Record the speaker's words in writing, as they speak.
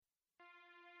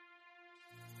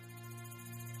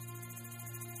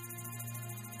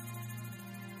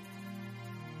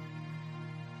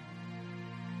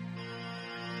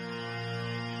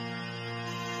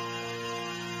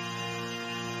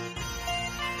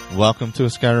Welcome to a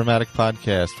Skyrim Addict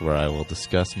podcast, where I will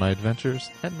discuss my adventures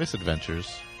and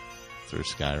misadventures through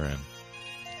Skyrim.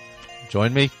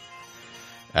 Join me.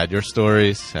 Add your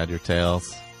stories. Add your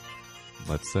tales.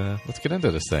 Let's get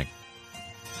into this thing.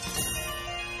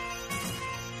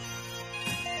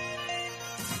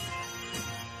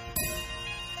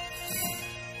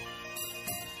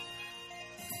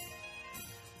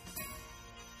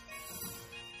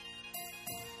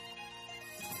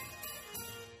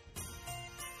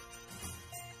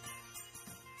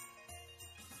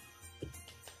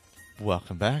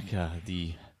 Welcome back.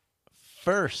 The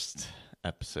first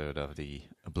episode of the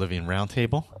Oblivion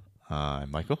Roundtable.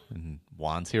 I'm Michael, and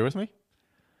Juan's here with me.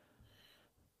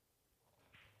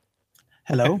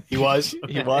 Hello. He was.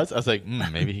 I was like,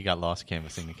 maybe he got lost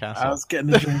canvassing the castle. I was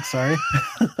getting a drink, sorry.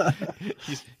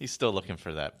 He's still looking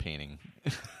for that painting.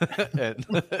 and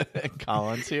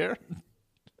Colin's here.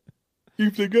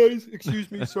 Evening, guys.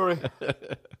 Excuse me, sorry.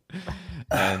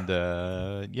 And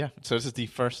so this is the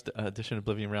first edition of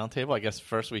Oblivion Roundtable. I guess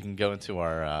first we can go into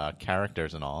our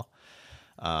characters and all.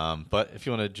 But if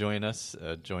you want to join us,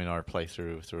 join our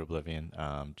playthrough through Oblivion,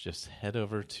 just head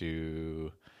over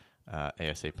to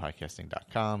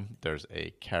ASAPodcasting.com. There's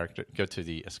a character. Go to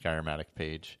the Skyrim Addict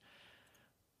page.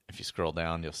 If you scroll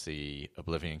down, you'll see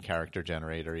Oblivion character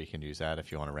generator. You can use that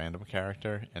if you want a random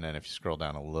character. And then if you scroll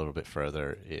down a little bit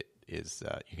further, it is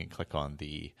you can click on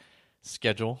the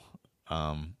schedule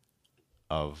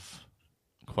of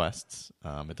quests.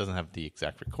 It doesn't have the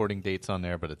exact recording dates on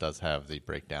there, but it does have the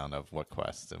breakdown of what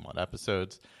quests and what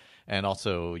episodes. And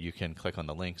also you can click on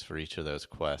the links for each of those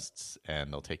quests,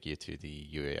 and they'll take you to the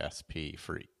UESP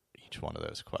for each one of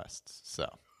those quests. So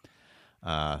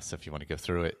if you want to go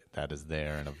through it, that is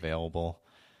there and available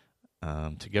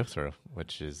to go through,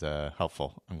 which is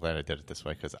helpful. I'm glad I did it this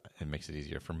way because it makes it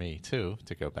easier for me, too,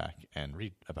 to go back and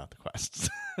read about the quests.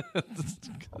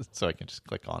 So I can just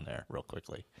click on there real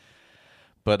quickly.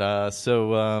 But I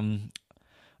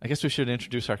guess we should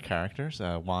introduce our characters.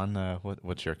 Juan,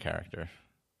 what's your character?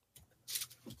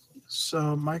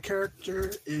 So my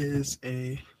character is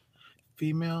a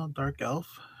female dark elf.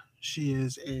 She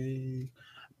is a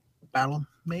battle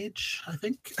mage, I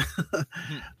think,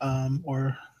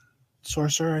 or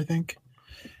sorcerer, I think.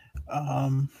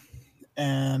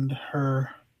 And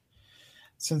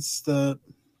since the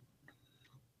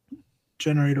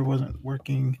generator wasn't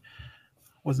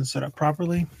set up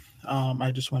properly,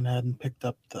 I just went ahead and picked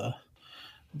up the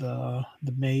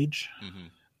mage. Mm-hmm.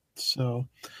 So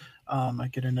I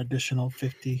get an additional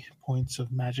 50 points of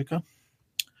magicka.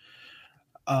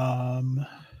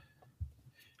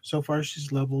 So far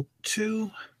she's level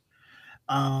 2.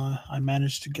 I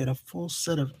managed to get a full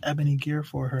set of ebony gear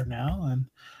for her now, and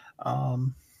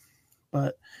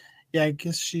but yeah, I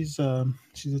guess she's a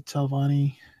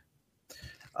Telvanni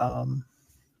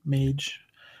mage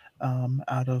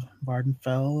out of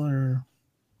Vardenfell, or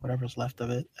whatever's left of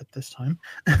it at this time.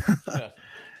 Yeah.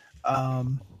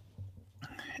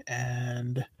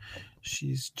 And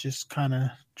she's just kind of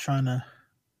trying to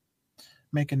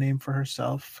make a name for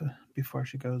herself before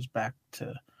she goes back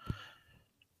to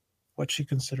what she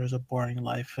considers a boring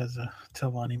life as a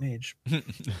Telvanni mage.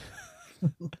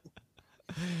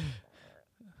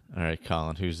 All right,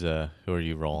 Colin, who are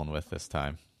you rolling with this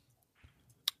time?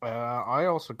 I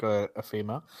also got a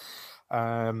female.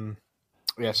 So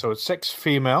it's 6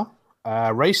 female.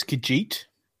 Race Khajiit.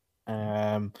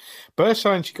 Birth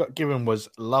sign she got given was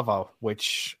lover,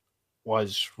 which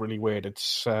was really weird.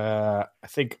 It's I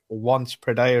think once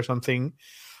per day or something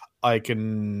I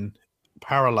can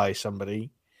paralyze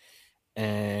somebody,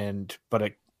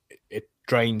 but it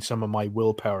drains some of my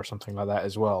willpower or something like that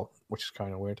as well, which is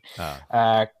kind of weird.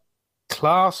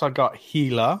 Class I got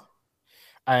healer,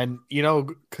 and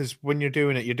because when you're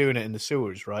doing it in the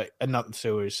sewers, right? And not the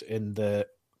sewers, are you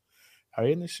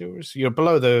in the sewers? You're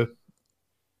below the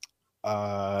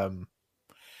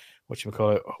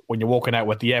whatchamacallit, when you're walking out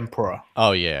with the Emperor.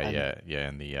 Oh, yeah.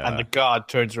 And the guard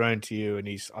turns around to you, and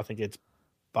I think it's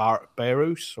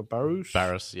Barus.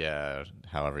 Barus, yeah,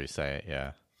 however you say it,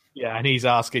 yeah. Yeah, and he's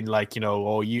asking,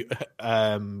 or you,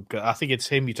 I think it's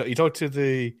him. You talk to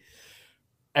the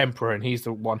Emperor, and he's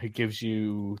the one who gives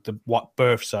you what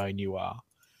birth sign you are.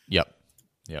 Yep.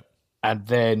 And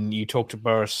then you talk to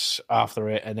Burst after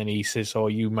it, and then he says,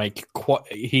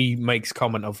 he makes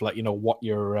comment of what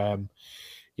your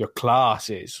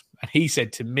class is. And he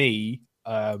said to me,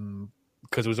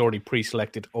 because it was already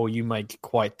pre-selected, you make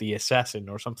quite the assassin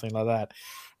or something like that.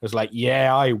 I was like,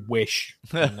 yeah, I wish.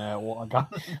 And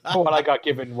what I got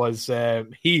given was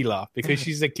healer, because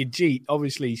she's a Khajiit.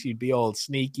 Obviously, she'd be all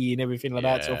sneaky and everything like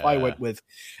that. So if I went with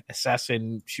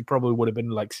assassin, she probably would have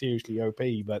been seriously OP.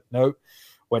 But no,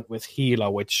 went with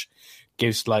healer, which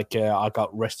gives like I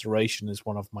got restoration as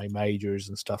one of my majors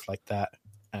and stuff like that,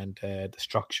 and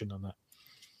destruction on it.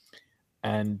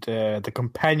 And the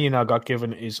companion I got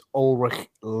given is Ulrich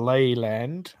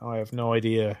Leyland. I have no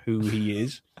idea who he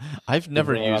is. I've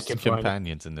never used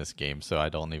companions in this game, so I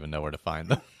don't even know where to find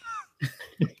them.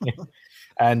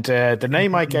 And the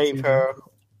name I gave her,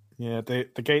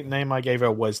 the name I gave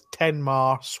her was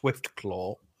timeâ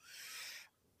Swiftclaw,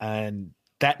 and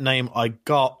that name I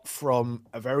got from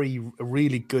a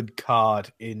really good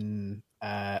card in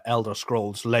Elder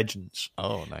Scrolls Legends.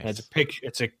 Oh, nice! And it's a picture.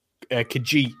 It's a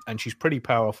Khajiit, and she's pretty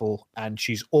powerful, and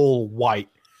she's all white,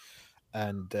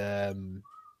 and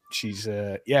she's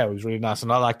it was really nice,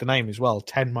 and I like the name as well,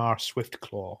 timeâ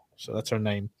Swiftclaw. So that's her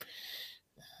name.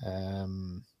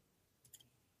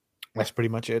 That's pretty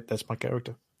much it. That's my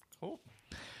character. Cool.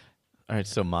 All right,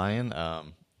 so mine. I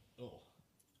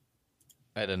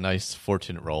had a nice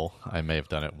fortunate roll. I may have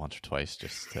done it once or twice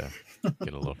just to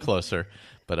get a little closer,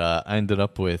 but I ended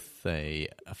up with a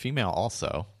female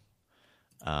also.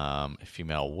 A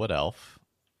female wood elf.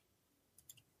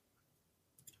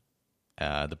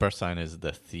 The birth sign is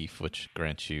the thief, which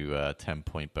grants you a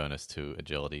 10-point bonus to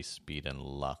agility, speed, and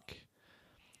luck.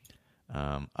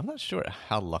 I'm not sure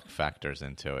how luck factors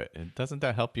into it. Doesn't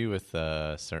that help you with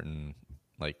certain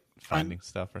like finding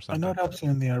stuff or something? I know it helps you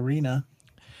in the arena.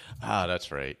 Ah,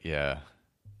 that's right. Yeah.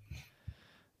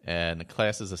 And the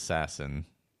class is assassin.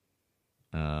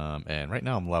 And right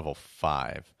now I'm level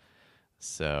 5.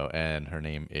 So, and her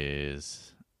name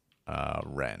is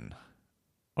Ren.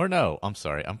 Or no, I'm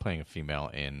sorry. I'm playing a female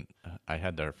in. I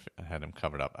had him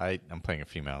covered up. I'm playing a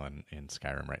female in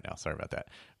Skyrim right now. Sorry about that.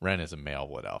 Ren is a male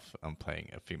wood elf. I'm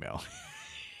playing a female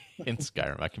in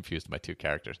Skyrim. I confused my two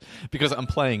characters because I'm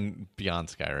playing beyond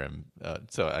Skyrim.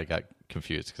 So I got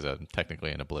confused because I'm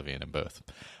technically in Oblivion in both.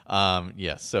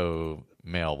 So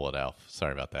male wood elf.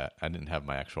 Sorry about that. I didn't have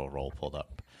my actual roll pulled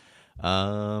up.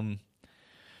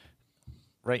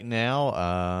 Right now,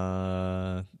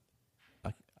 I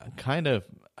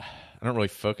don't really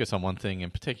focus on one thing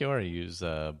in particular. I use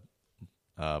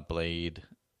blade,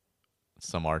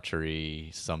 some archery,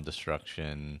 some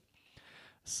destruction,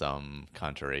 some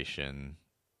conjuration,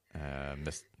 a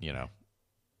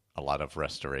lot of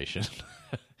restoration,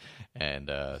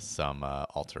 and some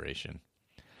alteration.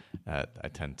 I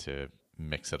tend to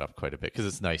mix it up quite a bit because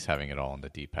it's nice having it all on the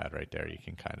D-pad right there. You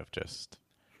can kind of just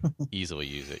easily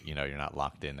use it. You're not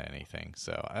locked into anything.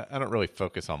 So I don't really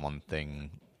focus on one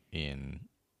thing in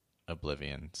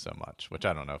Oblivion so much, which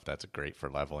I don't know if that's great for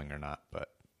leveling or not, but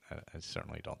I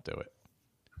certainly don't do it.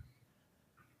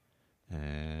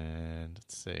 And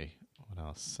let's see what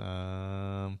else.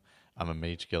 I'm a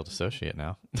Mage Guild associate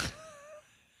now.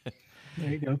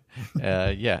 There you go.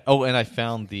 Yeah. Oh, and I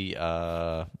found the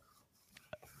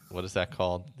what is that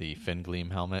called? The Fin Gleam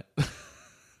helmet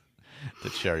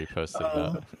that Sherry posted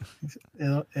about.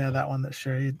 Yeah, that one that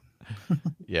Sherry.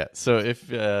 Yeah. So if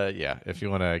you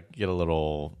want to get a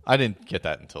little, I didn't get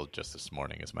that until just this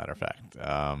morning, as a matter of fact.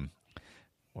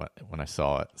 When I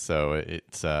saw it, so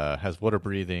it has water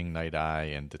breathing, night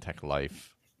eye, and detect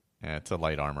life. And it's a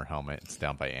light armor helmet. It's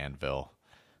down by Anvil.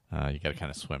 You got to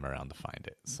kind of swim around to find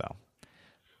it. So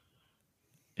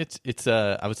it's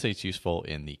I would say it's useful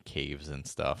in the caves and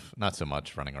stuff. Not so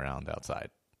much running around outside,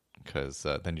 because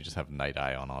then you just have night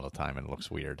eye on all the time and it looks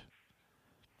weird.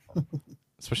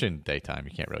 Especially in the daytime,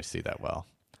 you can't really see that well.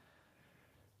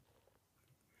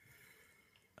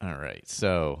 All right,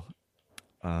 so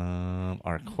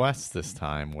our quests this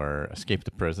time were escape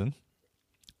the prison,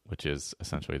 which is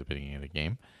essentially the beginning of the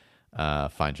game.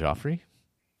 Find Joffrey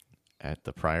at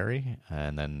the Priory,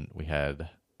 and then we had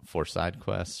 4 side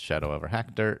quests: Shadow over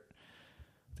Hackdirt,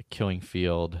 the Killing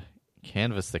Field,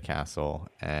 Canvass the Castle,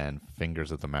 and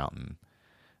Fingers of the Mountain.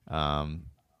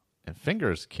 And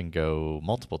Fingers can go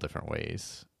multiple different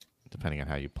ways, depending on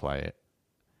how you play it.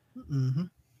 Mm-hmm.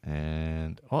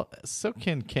 And so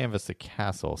can Canvass the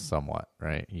Castle somewhat,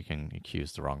 right? You can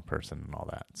accuse the wrong person and all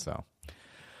that. So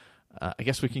I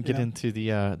guess we can get into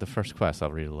the first quest.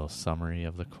 I'll read a little summary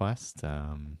of the quest.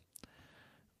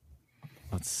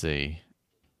 Let's see.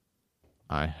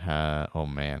 I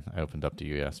opened up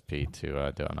the UESP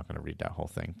to do. I'm not going to read that whole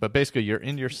thing, but basically, you're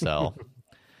in your cell.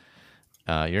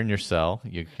 You're in your cell.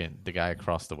 The guy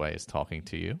across the way is talking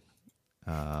to you.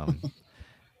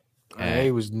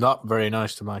 He was not very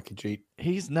nice to my Khajiit.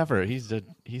 He's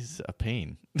a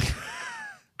pain.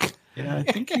 Yeah,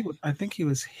 I think he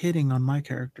was hitting on my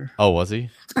character. Oh, was he?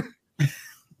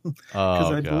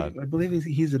 Oh, God. I believe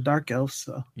he's a dark elf.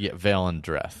 So yeah, Valen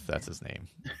Dreth, that's his name.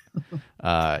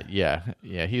 Yeah,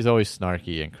 he's always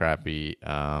snarky and crappy.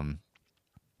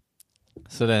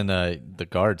 So then the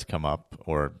guards come up,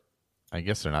 or I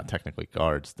guess they're not technically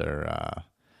guards. They're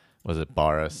was it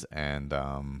Boris and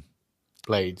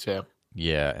Blades, yeah.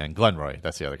 yeah, and Glenroy.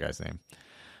 That's the other guy's name.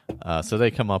 So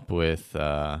they come up with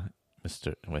Emperor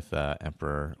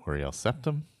Uriel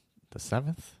Septim the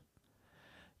Seventh,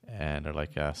 and they're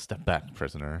like, "Step back,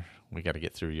 prisoner. We got to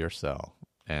get through your cell."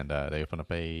 And they open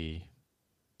up a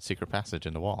secret passage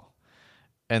in the wall,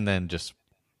 and then just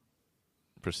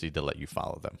proceed to let you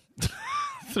follow them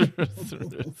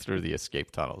through the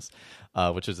escape tunnels,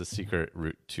 which is a secret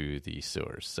route to the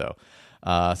sewers. So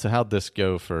how'd this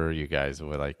go for you guys?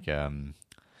 With like the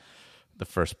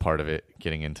first part of it,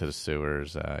 getting into the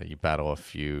sewers, you battle a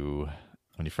few.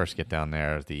 When you first get down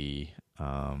there, the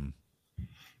what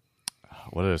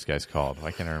are those guys called?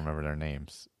 Why can't I remember their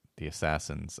names? The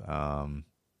assassins.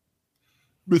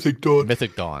 Mythic Dawn.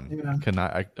 Mythic Dawn. Yeah.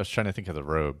 I was trying to think of the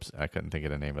robes. I couldn't think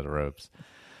of the name of the robes.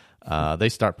 They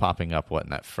start popping up, in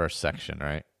that first section,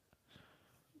 right?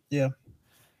 Yeah.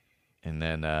 And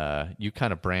then you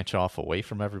kind of branch off away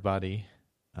from everybody.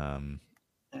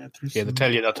 They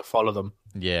tell you not to follow them.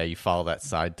 Yeah, you follow that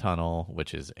side tunnel,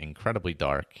 which is incredibly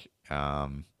dark.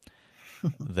 There's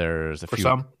a For few...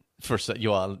 some.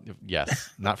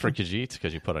 Yes. Not for Khajiit,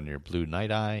 because you put on your blue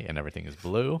night eye and everything is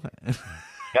blue.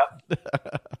 Yep.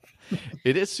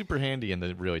 It is super handy in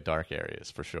the really dark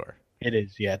areas, for sure. It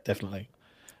is, yeah, definitely.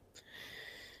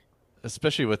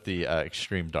 Especially with the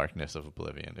extreme darkness of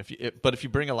Oblivion. But if you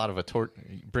bring a lot of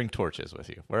bring torches with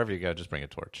you. Wherever you go, just bring a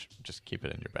torch. Just keep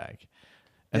it in your bag.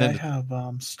 And I have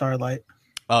Starlight.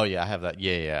 Oh, yeah, I have that.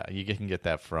 Yeah. You can get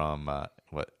that from,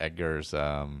 Edgar's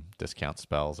discount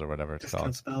spells or whatever it's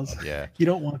called. Spells. Yeah. You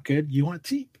don't want good, you want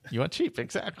cheap. You want cheap,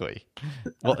 exactly.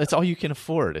 Well, it's all you can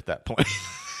afford at that point.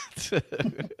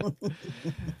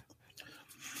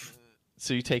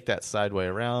 So you take that side way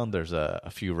around. There's a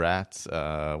few rats.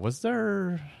 There's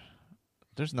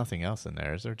nothing else in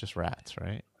there. Is there just rats,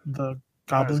 right? The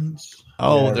goblins.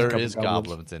 Oh, Yeah, there there's is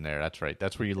goblins in there. That's right.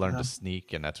 That's where you learn to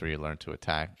sneak, and that's where you learn to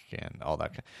attack and all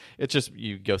that. It's just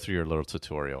you go through your little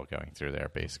tutorial going through there,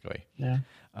 basically. Yeah.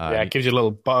 It gives you a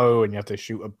little bow, and you have to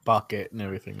shoot a bucket and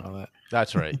everything like that.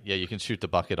 That's right. Yeah, you can shoot the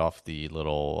bucket off the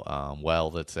little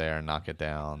well that's there and knock it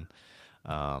down.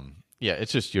 Yeah,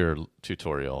 it's just your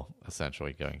tutorial,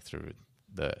 essentially, going through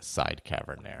the side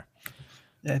cavern there.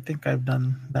 Yeah, I think I've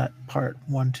done that part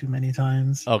one too many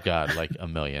times. Oh, God, like a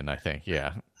million, I think.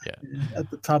 Yeah. At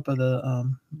the top of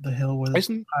the hill with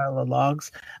a pile of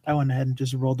logs, I went ahead and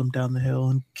just rolled them down the hill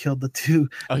and killed the two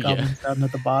goblins down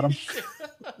at the bottom.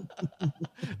 Well,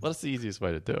 that's the easiest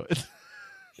way to do it,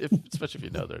 especially if you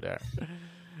know they're there.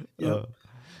 Yep.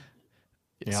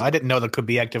 I didn't know that could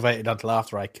be activated until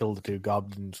after I killed the two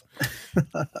goblins.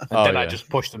 And I just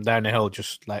pushed them down the hill,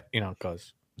 just like,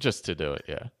 because... Just to do it,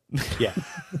 yeah. Yeah.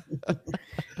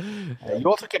 You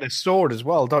also get a sword as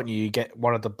well, don't you? You get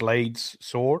one of the blades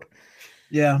sword.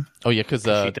 Yeah. Oh, yeah, because... she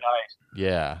dies.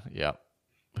 Yeah.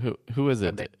 Who is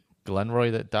it?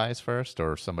 Glenroy that dies first,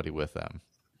 or somebody with them?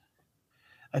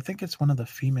 I think it's one of the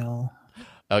female...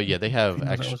 Oh, yeah, they have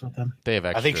extra. They have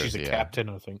extras, I think she's a captain,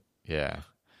 I think. Yeah.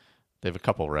 They have a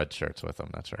couple red shirts with them.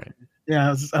 That's right.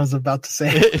 Yeah, I was about to say.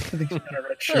 I think she had a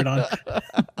red shirt on.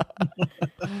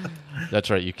 That's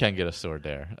right. You can get a sword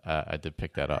there. I did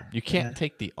pick that up. You can't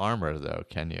take the armor, though,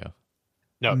 can you?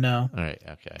 No. All right.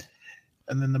 Okay.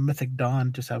 And then the Mythic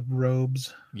Dawn just have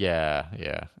robes. Yeah.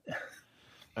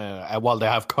 Well, they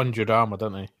have conjured armor,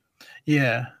 don't they?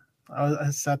 Yeah.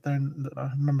 I sat there and I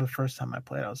remember the first time I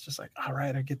played, I was just like, all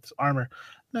right, I get this armor.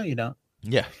 No, you don't.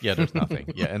 Yeah, there's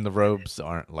nothing. Yeah, and the robes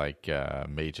aren't like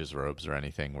mage's robes or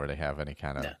anything where they have any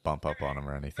kind of bump up on them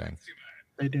or anything.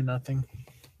 They do nothing.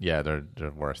 Yeah, they're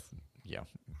worth, they're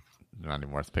not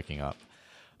even worth picking up.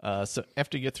 So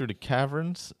after you get through the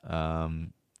caverns,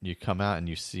 you come out and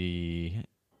you see,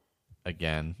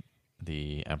 again,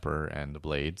 the Emperor and the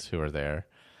Blades who are there,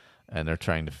 and they're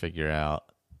trying to figure out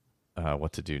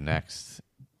what to do next.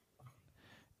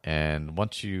 And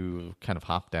once you kind of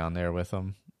hop down there with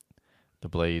them, the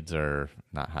Blades are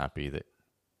not happy that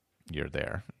you're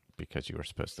there because you were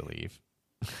supposed to leave.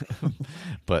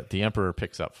 But the Emperor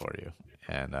picks up for you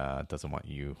and doesn't want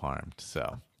you harmed.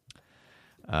 So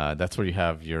that's where you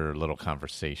have your little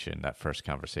conversation, that first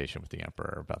conversation with the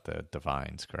Emperor about the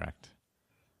Divines, correct?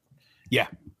 Yeah.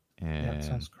 And that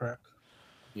sounds correct.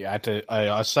 Yeah,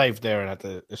 I saved there and had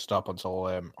to stop until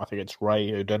I think it's Ray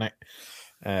who done it.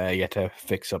 You had to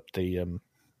fix up the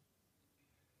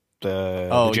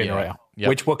generator,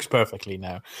 which works perfectly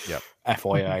now. Yep.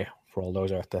 FYI for all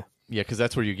those out there. Yeah, because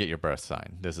that's where you get your birth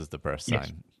sign. This is the birth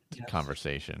sign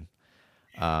conversation.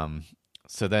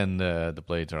 So then the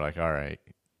Blades are like, all right,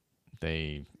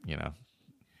 they,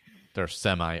 they're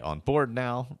semi on board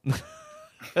now.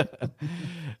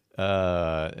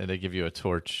 And they give you a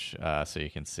torch so you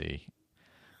can see.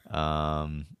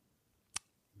 Let's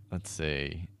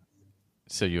see.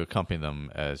 So you accompany them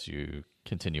as you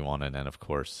continue on, and then, of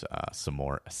course, some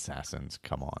more assassins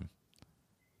come on.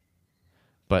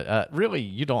 But really,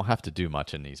 you don't have to do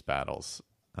much in these battles.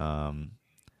 The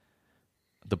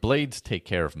blades take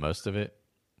care of most of it.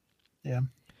 Yeah.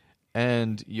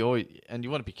 And you want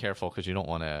to be careful because you don't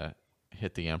want to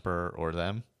hit the Emperor or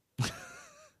them.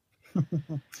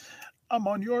 I'm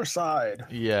on your side.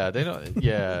 Yeah, they don't.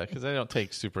 Yeah, because they don't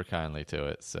take super kindly to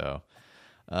it. So,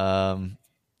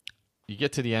 you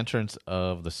get to the entrance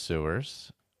of the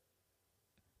sewers,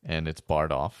 and it's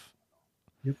barred off.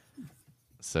 Yep.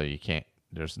 So you can't.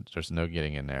 There's no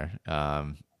getting in there.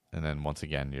 And then once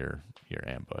again, you're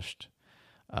ambushed.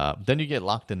 Then you get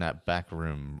locked in that back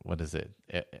room. What is it?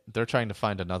 They're trying to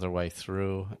find another way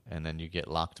through, and then you get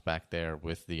locked back there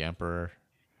with the Emperor.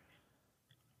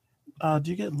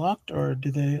 Do you get locked, or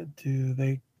do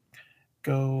they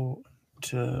go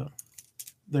to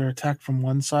their attack from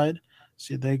one side?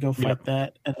 So they go fight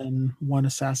that, and then one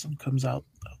assassin comes out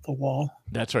of the wall.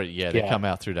 That's right. Yeah, they come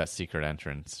out through that secret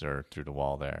entrance or through the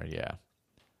wall there. Yeah.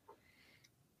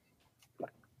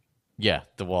 Yeah,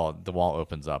 the wall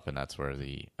opens up, and that's where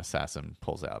the assassin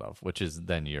pulls out of, which is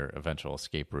then your eventual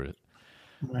escape route.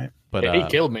 Right. But he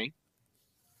killed me.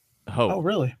 Oh,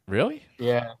 really? Really?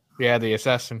 Yeah, the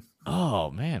assassin.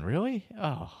 Oh man, really?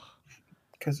 Oh,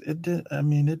 because it did. I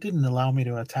mean, it didn't allow me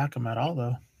to attack him at all,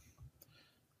 though.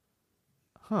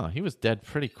 Huh? He was dead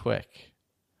pretty quick.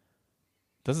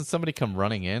 Doesn't somebody come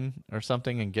running in or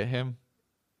something and get him?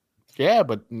 Yeah,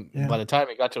 but by the time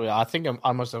it got to it, I think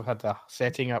I must have had the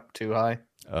setting up too high.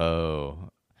 Oh,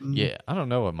 yeah. I don't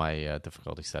know what my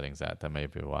difficulty setting's at. That may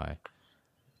be why.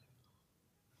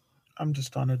 I'm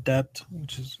just on Adept,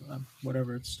 which is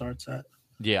whatever it starts at.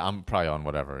 Yeah, I'm probably on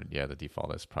whatever. Yeah, the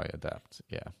default is probably Adept.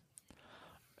 Yeah.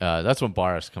 That's when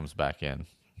Barus comes back in.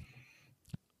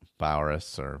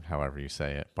 Barus, or however you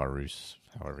say it. Barus,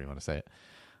 however you want to say it.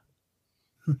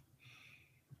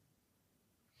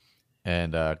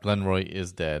 And Glenroy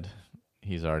is dead.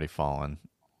 He's already fallen.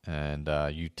 And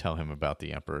you tell him about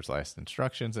the Emperor's last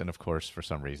instructions. And, of course, for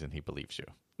some reason, he believes you.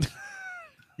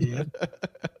 Yeah.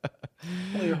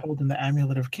 Well, you're holding the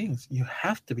Amulet of Kings. You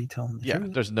have to be telling the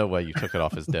truth. There's no way you took it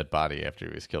off his dead body after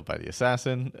he was killed by the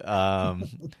assassin.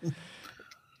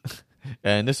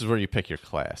 And this is where you pick your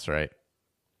class, right?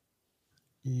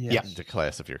 Yes. Yeah, the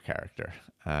class of your character.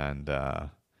 And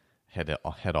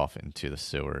head off into the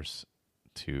sewers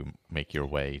to make your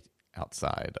way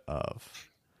outside of...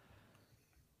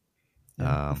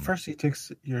 First, he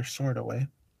takes your sword away.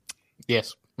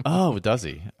 Yes. Oh, does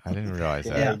he? I didn't realize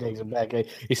that. Yeah, he takes it back.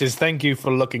 He says, "Thank you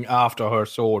for looking after her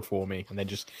sword for me," and then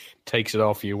just takes it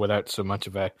off you without so much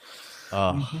of a...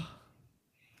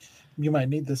 You might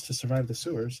need this to survive the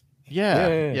sewers.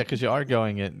 Yeah, because you are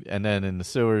going in, and then in the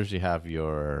sewers you have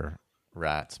your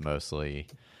rats mostly.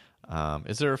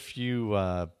 Is there a few?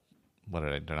 What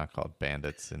are they? They're not called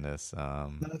bandits in this.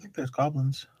 No, I think there's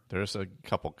goblins. There's a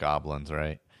couple goblins,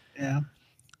 right? Yeah.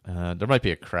 There might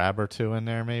be a crab or two in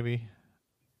there, maybe.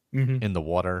 Mm-hmm. In the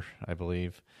water, I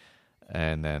believe.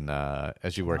 And then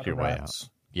as you work your way out,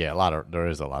 there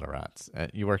is a lot of rats.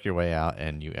 You work your way out,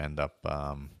 and you end up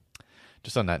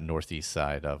just on that northeast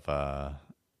side of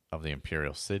the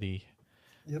Imperial city.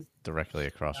 Yep. Directly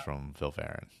across from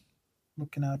Vilvarin.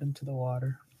 Looking out into the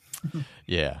water.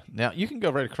 Yeah. Now you can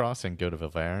go right across and go to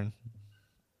Vilvarin,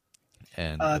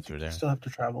 and go through there. You still have to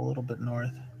travel a little bit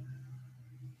north.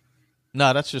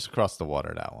 No, that's just across the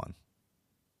water. That one.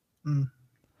 Mm.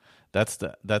 That's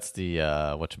the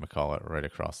whatchamacallit, right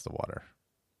across the water.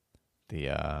 The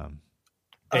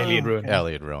Alien Ruin.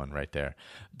 Alien Ruin, right there.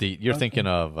 You're thinking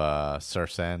of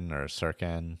Sursen or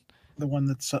Surken. The one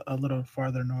that's a little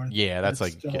farther north. Yeah, that's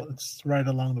it's right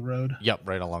along the road. Yep,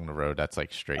 right along the road. That's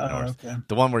like straight north. Okay.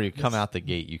 The one where you come out the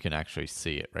gate, you can actually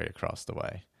see it right across the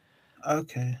way.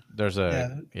 Okay. There's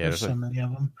so many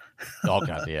of them. Oh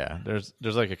god, yeah. There's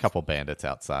like a couple bandits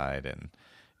outside and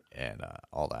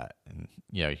all that, and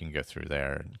you can go through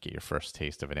there and get your first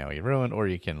taste of an alien ruin, or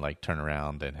you can like turn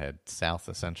around and head south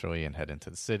essentially and head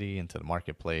into the city, into the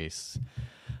marketplace.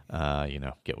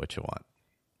 Get what you want.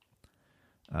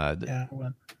 I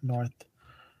went north.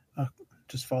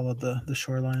 Just followed the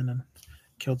shoreline and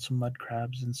killed some mud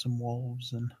crabs and some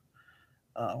wolves, and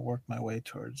worked my way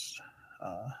towards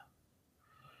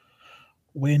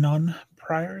Waynon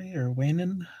Priory or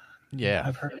Waynon.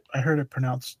 Yeah, I heard it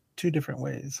pronounced two different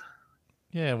ways.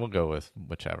 Yeah, we'll go with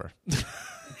whichever.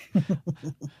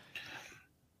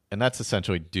 and that's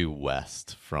essentially due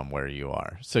west from where you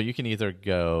are. So you can either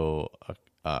go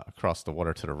across the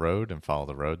water to the road and follow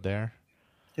the road there.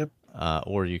 Yep.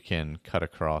 Or you can cut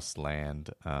across land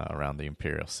around the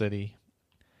Imperial City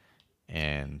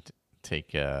and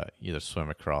take either swim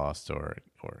across or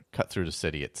cut through the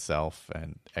city itself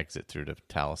and exit through the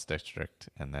Talus District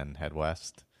and then head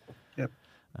west. Yep.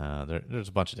 There's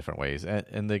a bunch of different ways.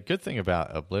 And the good thing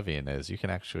about Oblivion is you can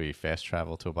actually fast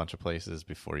travel to a bunch of places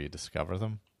before you discover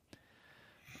them.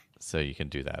 So you can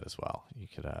do that as well. You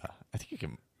could, I think you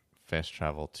can fast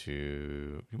travel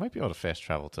you might be able to fast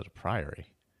travel to the Priory.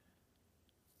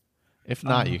 If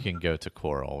not, you can go to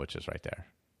Coral, which is right there.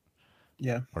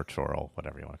 Yeah. Or Choral,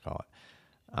 whatever you want to call it.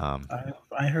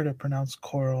 I heard it pronounced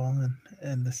Coral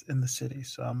in the city,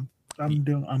 so I'm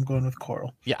going with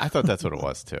Coral. Yeah, I thought that's what it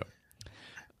was too.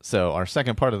 So our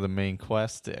second part of the main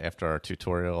quest after our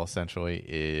tutorial essentially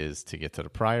is to get to the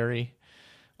Priory.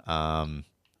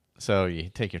 So you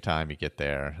take your time, you get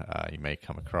there. You may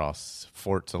come across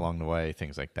forts along the way,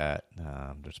 things like that.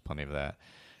 There's plenty of that.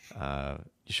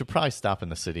 You should probably stop in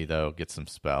the city, though, get some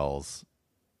spells,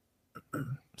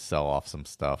 sell off some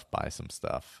stuff, buy some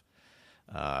stuff.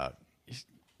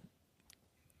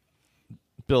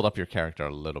 Build up your character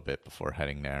a little bit before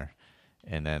heading there.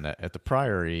 And then at the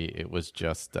Priory, it was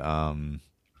just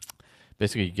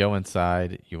basically you go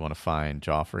inside, you want to find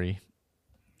Joffrey.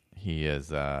 He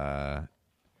is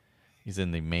he's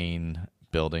in the main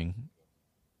building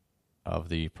of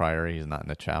the Priory. He's not in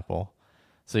the chapel.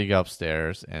 So you go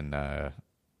upstairs, and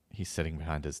he's sitting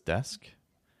behind his desk.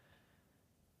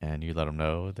 And you let him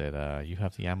know that you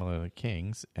have the Amulet of the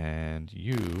Kings, and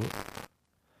you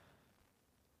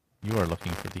are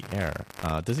looking for the heir.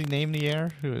 Does he name the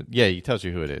heir? Yeah, he tells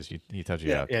you who it is. He tells you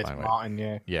yeah, it's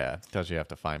Martin, Yeah, he tells you have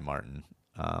to find Martin,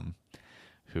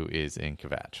 who is in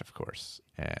Kvatch, of course.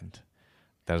 And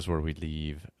that is where we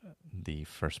leave the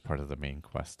first part of the main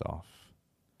quest off.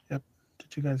 Yep.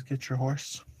 Did you guys get your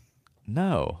horse?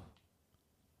 No.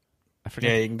 I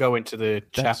forget. Yeah, you can go into the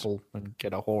chapel and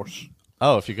get a horse.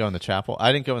 Oh, if you go in the chapel?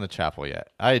 I didn't go in the chapel yet.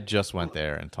 I just went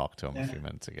there and talked to him a few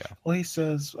minutes ago. Well, he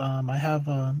says, I have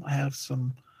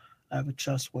a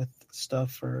chest with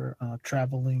stuff for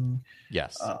traveling.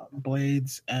 Yes.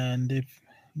 Blades, and if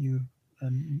you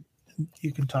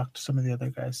can talk to some of the other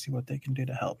guys, see what they can do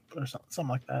to help or something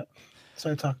like that.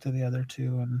 So I talked to the other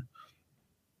two, and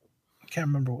I can't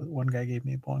remember what one guy gave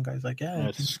me. But one guy's like,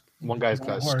 one guy's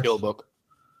got a skill book.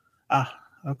 Ah,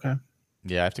 okay.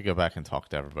 Yeah, I have to go back and talk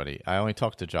to everybody. I only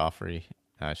talked to Joffrey.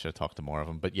 I should have talked to more of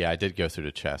them. But yeah, I did go through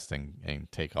the chest and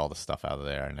take all the stuff out of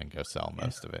there and then go sell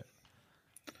most of it.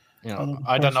 You know,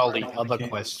 I done all the other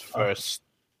quests first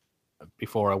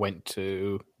before I went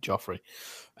to Joffrey,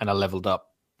 and I leveled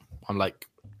up. I'm like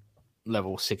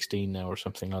level 16 now or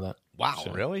something like that. Wow,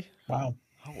 so, really? Wow.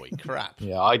 Holy crap.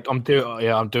 Yeah, I'm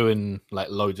doing like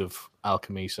loads of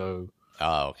alchemy, so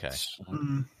okay.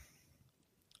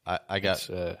 I got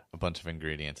a bunch of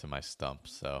ingredients in my stump,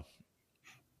 so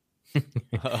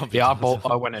yeah,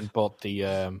 I went and bought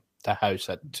the house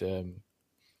at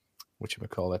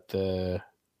whatchamacallit, the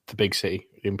big city,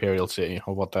 the Imperial city.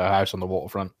 I bought the house on the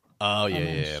waterfront. Oh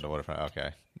yeah, the waterfront. Okay,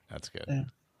 that's good. Yeah.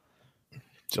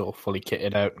 It's all fully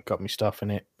kitted out, got me stuff in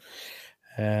it.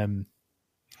 I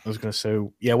was going to say,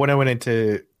 yeah, when I went in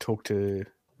to talk to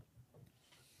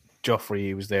Joffrey,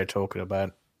 he was there talking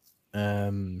about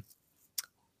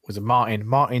was it Martin?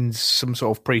 Martin's some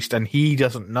sort of priest, and he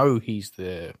doesn't know he's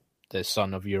the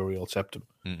son of Uriel Septim.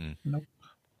 Nope.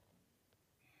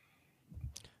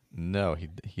 No,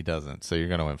 he doesn't. So you're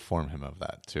going to inform him of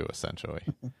that too, essentially.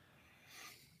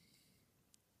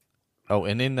 Oh,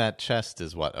 and in that chest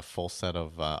is what? A full set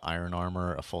of iron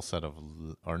armor, a full set of,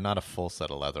 or not a full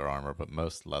set of leather armor, but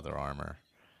most leather armor.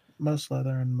 Most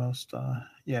leather and most,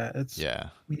 it's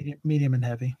medium and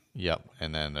heavy. Yep,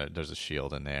 and then there's a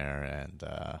shield in there and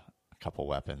a couple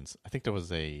weapons. I think there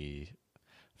was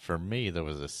for me, there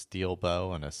was a steel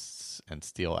bow and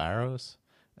steel arrows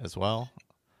as well.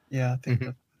 Yeah, I think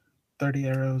 30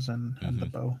 arrows and the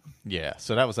bow. Yeah,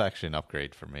 so that was actually an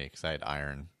upgrade for me because I had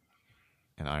iron.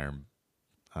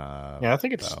 Yeah, I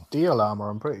think it's steel armor.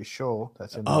 I'm pretty sure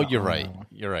that's in. Oh, you're right.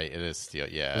 You're right. It is steel.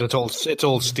 Yeah, it's all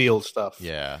steel stuff.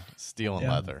 Yeah, steel and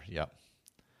leather. Yep.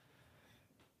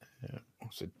 Yeah.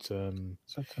 So it's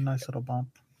a nice little bump.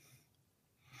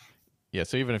 Yeah.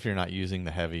 So even if you're not using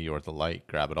the heavy or the light,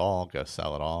 grab it all. Go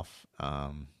sell it off.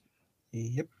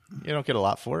 Yep. You don't get a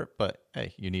lot for it, but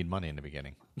hey, you need money in the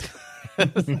beginning,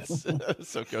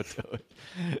 so go do it.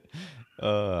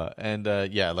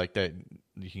 Like that.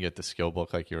 You can get the skill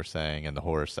book, like you were saying, and the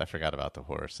horse. I forgot about the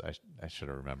horse. I should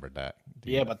have remembered that.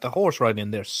 Yeah, but the horse riding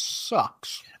in there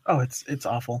sucks. Oh, it's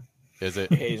awful. Is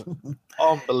it? It is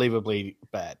unbelievably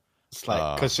bad. It's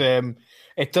like, because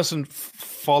it doesn't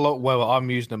follow. Well, I'm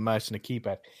using a mouse and a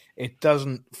keypad. It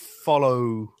doesn't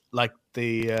follow like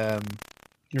Your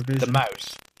vision. the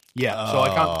mouse. Yeah, so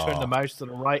I can't turn the mouse to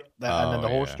the right, and then the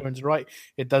horse turns right.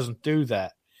 It doesn't do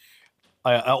that.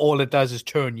 All it does is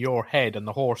turn your head, and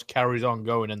the horse carries on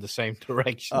going in the same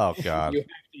direction. Oh God!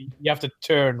 You have to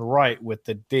turn right with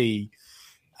the D,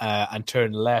 and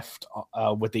turn left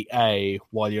with the A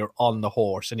while you're on the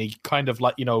horse, and he kind of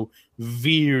like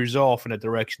veers off in a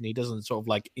direction. He doesn't sort of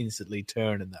like instantly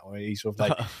turn in that way. He sort of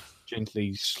like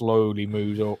gently, slowly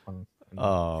moves up.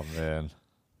 Oh man,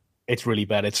 it's really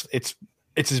bad. It's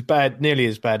as bad, nearly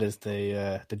as bad as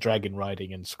the dragon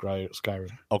riding in Skyrim.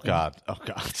 Oh God! Oh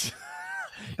God!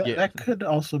 That could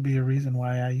also be a reason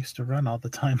why I used to run all the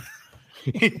time.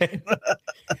 Yeah.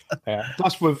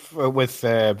 Plus, with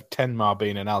Tenma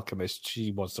being an alchemist,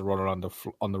 she wants to run around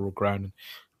on the ground and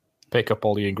pick up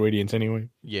all the ingredients anyway.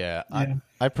 Yeah.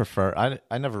 I prefer.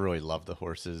 I never really loved the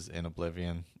horses in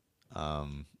Oblivion.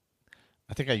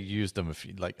 I think I used them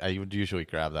I would usually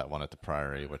grab that one at the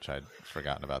Priory, which I'd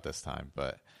forgotten about this time.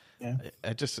 But yeah,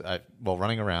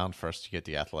 running around first, you get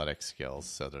the athletic skills,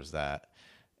 so there's that,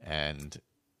 and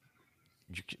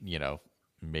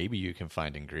maybe you can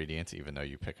find ingredients even though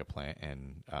you pick a plant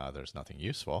and there's nothing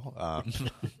useful.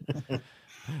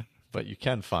 But you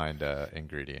can find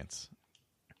ingredients,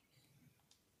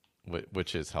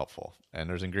 which is helpful, and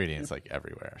there's ingredients like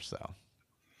everywhere. So.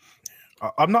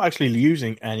 I'm not actually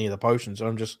using any of the potions.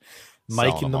 I'm just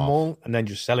making them all and then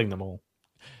just selling them all.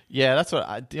 Yeah, that's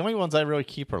the only ones I really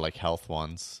keep are like health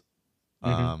ones.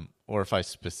 Or if I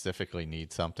specifically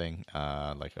need something,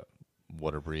 like a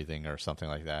water breathing or something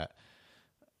like that.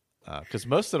 Because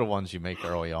most of the ones you make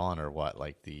early on are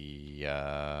like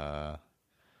the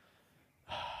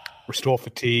Restore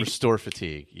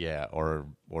fatigue, yeah, or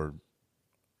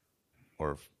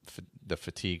the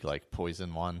fatigue like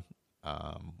poison one.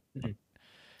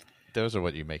 Those are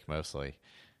what you make mostly.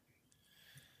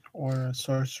 Or a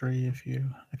sorcery if you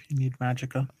need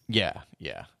magicka. Yeah.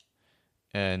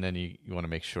 And then you want to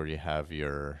make sure you have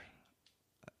your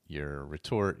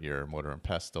retort, your mortar and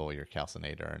pestle, your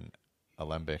calcinator, and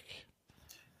alembic.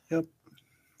 Yep.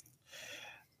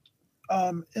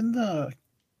 In the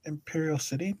Imperial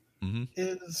City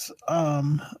is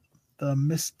the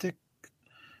Mystic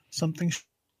something.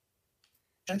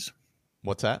 Guys,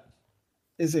 what's that?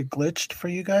 Is it glitched for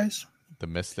you guys? The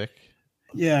Mystic?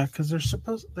 Yeah, because there's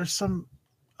some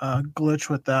glitch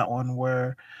with that one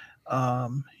where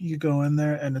you go in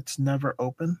there and it's never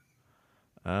open.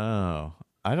 Oh,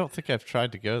 I don't think I've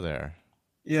tried to go there.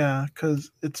 Yeah, because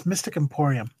it's Mystic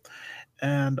Emporium,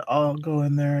 and I'll go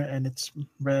in there and it's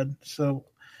red. So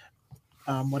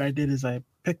what I did is I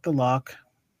picked the lock,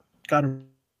 got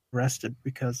arrested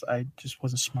because I just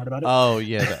wasn't smart about it. Oh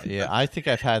yeah, I think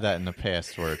I've had that in the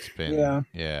past where it's been.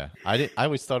 Yeah. I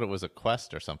always thought it was a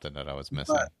quest or something that I was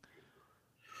missing. But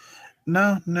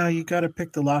no, you got to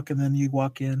pick the lock and then you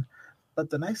walk in. But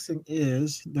the nice thing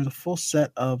is there's a full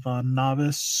set of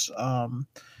novice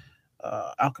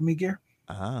alchemy gear.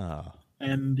 Ah.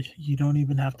 And you don't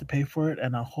even have to pay for it,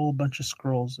 and a whole bunch of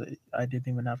scrolls that I didn't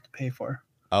even have to pay for.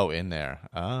 Oh, in there.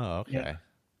 Oh, okay. Yeah.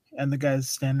 And the guy's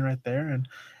standing right there, and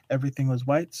everything was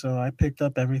white, so I picked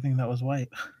up everything that was white.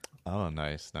 Oh,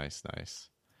 nice.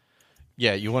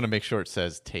 Yeah, you want to make sure it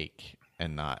says take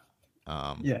and not.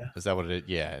 Yeah. Is that what it is?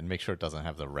 Yeah, and make sure it doesn't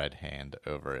have the red hand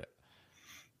over it.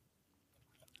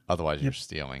 Otherwise, you're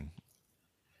stealing.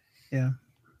 Yeah.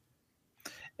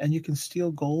 And you can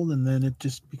steal gold, and then it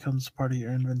just becomes part of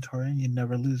your inventory, and you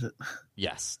never lose it.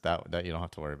 Yes, that you don't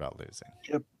have to worry about losing.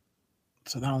 Yep.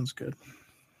 So that one's good.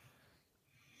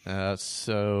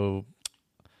 So,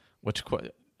 why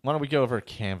don't we go over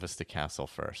Canvas to Castle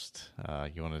first?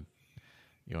 You want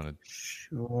to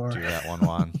sure do that one,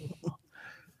 Juan?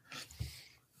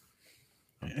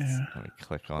 Yeah. Let me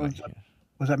click on it.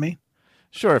 Was that me?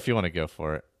 Sure, if you want to go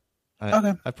for it.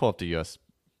 Okay. I pull up the USP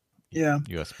if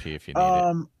you need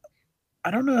it.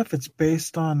 I don't know if it's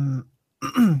based on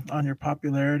on your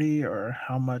popularity or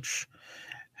how much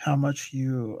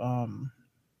you've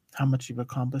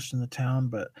accomplished in the town,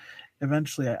 but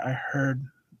eventually I heard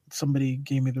somebody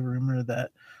gave me the rumor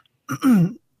that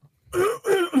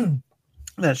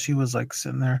that she was like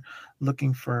sitting there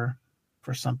looking for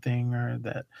something, or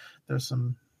that there's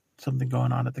something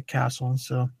going on at the castle. And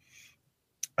so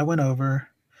I went over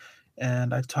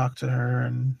and I talked to her,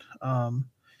 and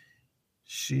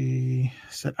she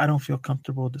said, I don't feel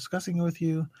comfortable discussing it with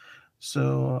you.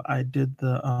 So I did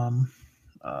the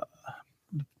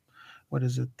what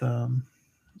is it?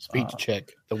 Speech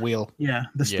check, the wheel. Yeah,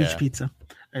 the speech Yeah. pizza.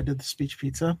 I did the speech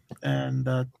pizza and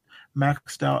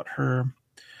maxed out her.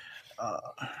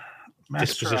 Maxed her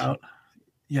Disposition. out.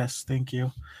 Yes, thank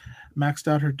you. Maxed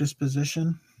out her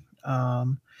disposition,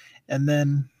 and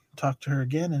then talked to her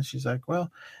again, and she's like,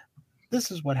 "Well, this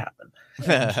is what happened."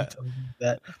 And she told me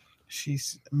that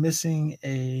she's missing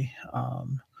a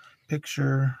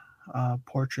picture,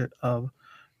 portrait of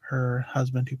her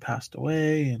husband who passed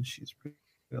away, and she's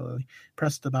really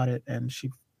pressed about it, and she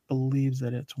believes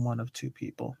that it's one of two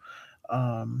people.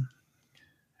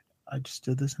 I just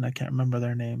did this and I can't remember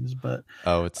their names, but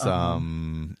it's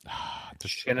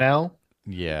Chanel.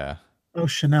 yeah. Oh,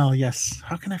 Chanel, yes.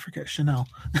 How can I forget Chanel?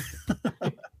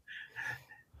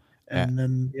 And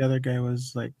then the other guy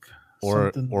was like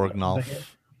something Orgnolf.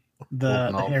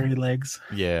 the hairy legs.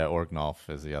 Yeah, Orgnolf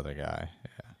is the other guy.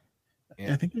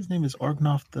 Yeah. I think his name is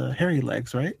Orgnolf the hairy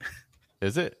legs, right?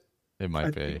 Is it? It might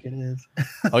I be. think it is.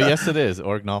 Oh, yes, it is.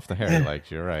 Orgnolf the hairy legs.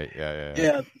 You're right. Yeah.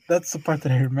 Yeah, that's the part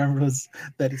that I remember was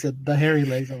that he said the hairy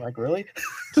legs. I'm like, really?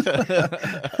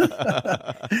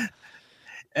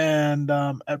 And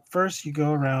at first you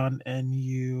go around and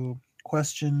you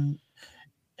question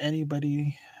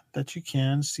anybody that you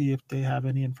can, see if they have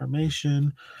any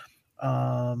information.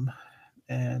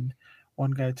 And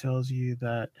one guy tells you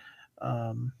that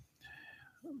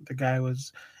the guy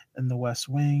was in the West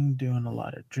Wing doing a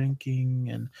lot of drinking,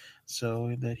 and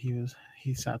so that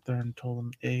he sat there and told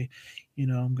him, "Hey,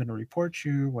 I'm going to report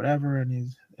you, whatever." And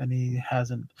he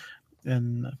hasn't,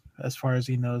 and as far as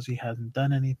he knows, he hasn't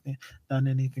done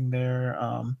anything there.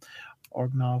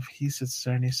 Orgnov, he sits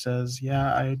there and he says,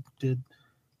 "Yeah, I did."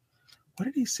 What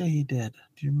did he say he did?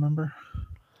 Do you remember?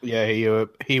 Yeah,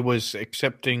 he was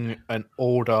accepting an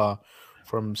order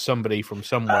from somebody from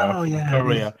somewhere. Oh, yeah.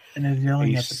 Korea. And he's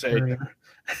yelling at the courier.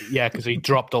 Yeah, because he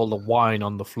dropped all the wine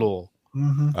on the floor.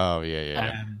 Mm-hmm. Oh,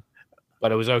 yeah.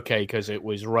 But it was okay because it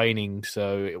was raining,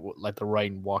 so the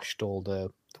rain washed all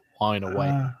the wine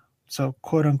away. So,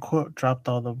 quote unquote, dropped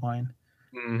all the wine.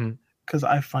 Mm-hmm. Because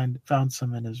I found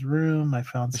some in his room. I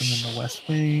found some in the West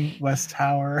Wing, West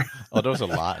Tower. Oh, there was a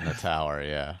lot in the tower.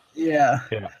 Yeah. Yeah.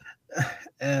 Yeah.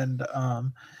 And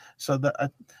so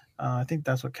I think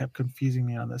that's what kept confusing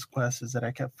me on this quest, is that I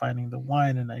kept finding the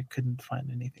wine and I couldn't find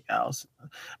anything else.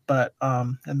 But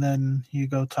and then you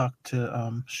go talk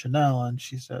to Chanel, and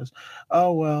she says,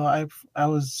 "Oh well, I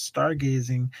was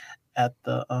stargazing at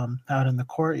the out in the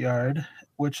courtyard,"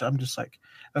 which I'm just like,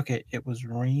 okay, it was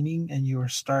raining and you were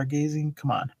stargazing.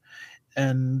 Come on.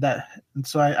 And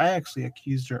so I actually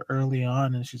accused her early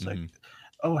on, and she's like,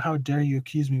 "Oh, how dare you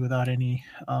accuse me without any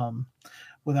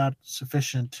without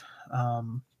sufficient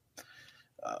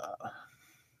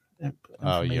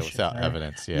without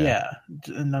evidence. Yeah.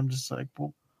 And I'm just like,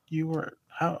 well, you were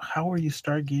how were you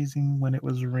stargazing when it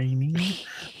was raining?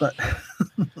 But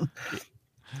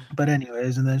but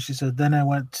anyways, and then she said, then I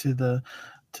went to the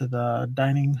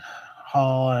dining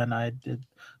hall and I did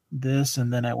this,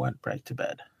 and then I went right to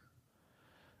bed.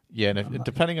 Yeah, and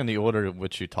depending on the order in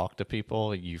which you talk to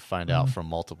people, you find out from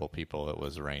multiple people it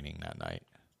was raining that night.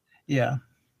 Yeah.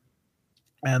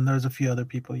 And there's a few other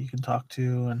people you can talk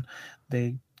to, and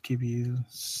they give you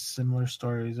similar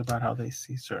stories about how they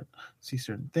see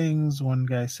certain things. One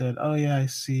guy said, "Oh yeah, I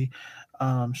see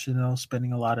Chanel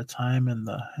spending a lot of time in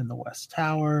the West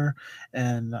Tower,"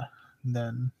 and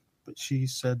but she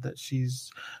said that she's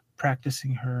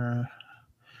practicing her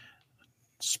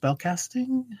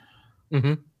spellcasting.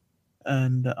 Mm-hmm.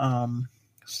 And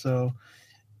so,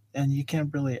 and you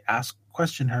can't really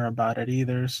question her about it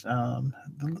either.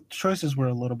 The choices were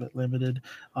a little bit limited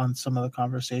on some of the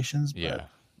conversations, but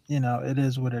it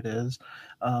is what it is.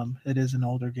 It is an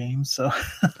older game, so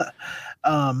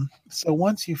so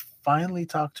once you finally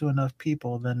talk to enough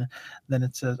people, then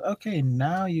it says, okay,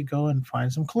 now you go and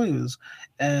find some clues.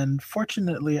 And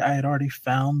fortunately, I had already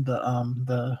found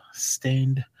the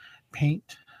stained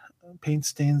paint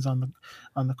stains on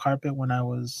the carpet when I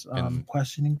was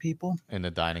questioning people in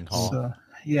the dining hall.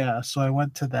 So I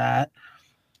went to that,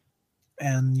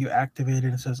 and you activate it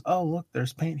and it says, "Oh, look,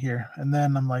 there's paint here." And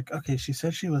then I'm like, okay, she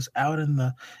said she was out in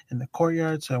the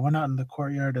courtyard, so I went out in the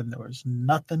courtyard and there was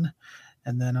nothing.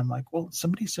 And then I'm like, well,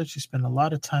 somebody said she spent a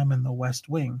lot of time in the West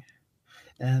Wing,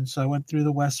 and so I went through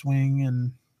the West Wing,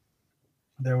 and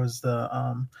there was the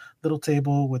little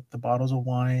table with the bottles of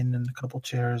wine and a couple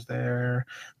chairs there,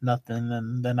 nothing.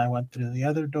 And then I went through the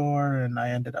other door and I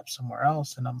ended up somewhere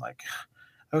else. And I'm like,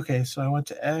 okay, so I went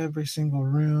to every single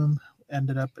room,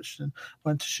 ended up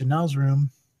went to Chanel's room.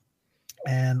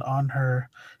 And on her,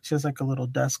 she has like a little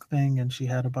desk thing, and she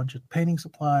had a bunch of painting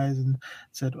supplies, and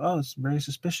said, "Oh, it's very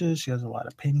suspicious. She has a lot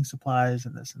of painting supplies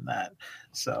and this and that."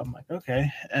 So I'm like,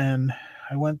 okay. And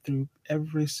I went through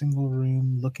every single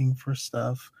room looking for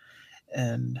stuff,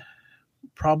 and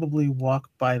probably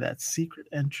walked by that secret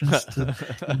entrance to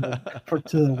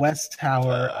the West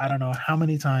Tower. I don't know how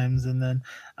many times, and then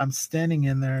I'm standing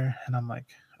in there, and I'm like,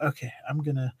 okay, I'm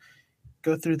gonna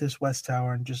go through this West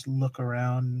Tower and just look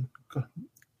around.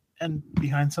 And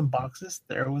behind some boxes,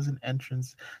 there was an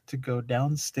entrance to go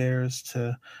downstairs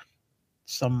to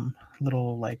some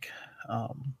little like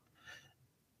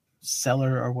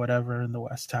cellar or whatever in the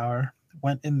West Tower.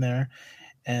 Went in there,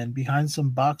 and behind some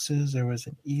boxes, there was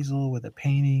an easel with a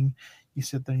painting. You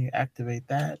sit there and you activate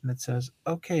that, and it says,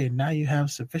 okay, now you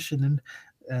have sufficient.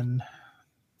 And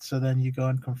so then you go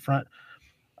and confront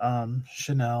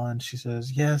Chanel, and she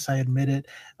says, yes, I admit it.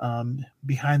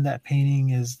 Behind that painting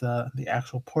is the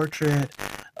actual portrait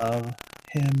of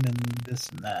him and this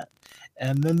and that.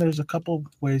 And then there's a couple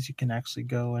ways you can actually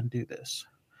go and do this.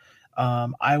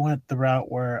 I went the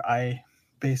route where I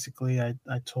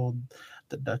told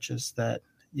the Duchess that,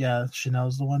 yeah,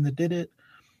 Chanel's the one that did it.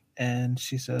 And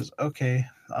she says, okay,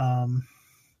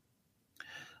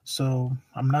 so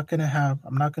I'm not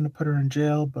gonna put her in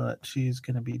jail, but she's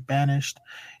gonna be banished.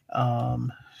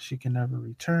 She can never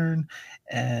return.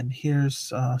 And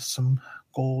here's some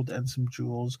gold and some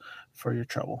jewels for your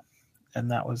trouble.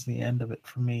 And that was the end of it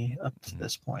for me up to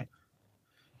this point.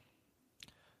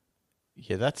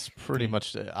 Yeah, that's pretty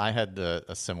much. I had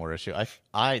a similar issue.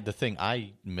 The thing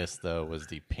I missed though was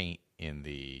the paint in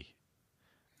the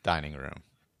dining room.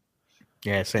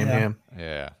 Yeah, same here.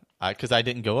 Yeah, because I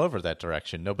didn't go over that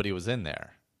direction. Nobody was in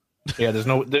there. Yeah, there's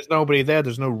nobody there.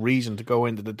 There's no reason to go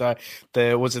into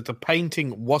the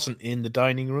painting wasn't in the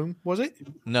dining room, was it?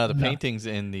 No, the painting's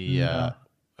in the.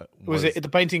 The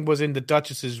painting was in the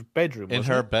Duchess's bedroom? In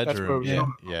her bedroom,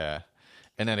 yeah.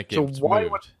 And then it gets moved.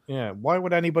 Why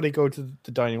would anybody go to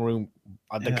the dining room?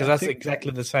 Because that's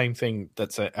exactly the same thing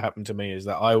that's happened to me. Is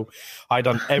that I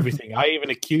done everything. I even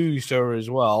accused her as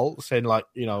well, saying like,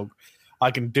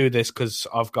 I can do this because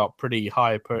I've got pretty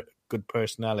good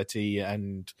personality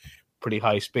and pretty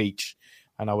high speech.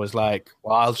 And I was like,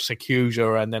 well, I'll just accuse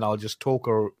her and then I'll just talk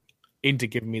her into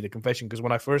giving me the confession. Because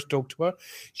when I first talked to her,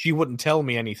 she wouldn't tell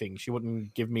me anything. She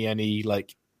wouldn't give me any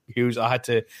cues. I had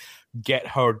to get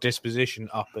her disposition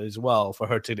up as well for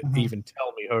her to even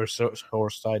tell me her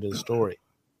side of the story.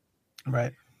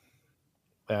 Right.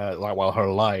 Her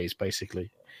lies, basically.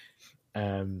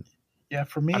 Yeah,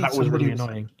 for me, and that was really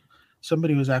annoying.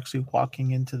 Somebody was actually walking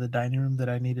into the dining room that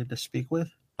I needed to speak with.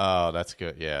 Oh, that's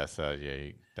good. Yeah, so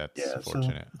that's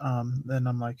fortunate. So, then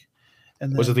I'm like,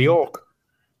 and then, was it the orc?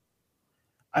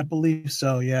 I believe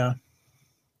so. Yeah.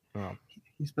 Oh,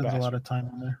 he spends a lot of time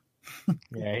in there.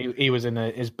 Yeah, he was in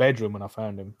his bedroom when I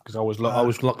found him because I was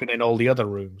looking in all the other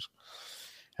rooms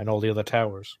and all the other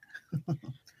towers.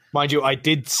 Mind you, I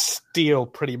did steal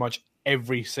pretty much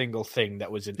every single thing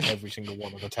that was in every single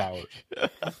one of the towers.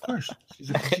 Of course,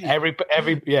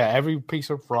 every piece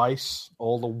of rice,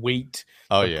 all the wheat,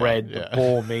 the bread, the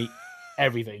boar meat,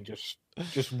 everything just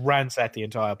ransacked the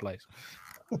entire place,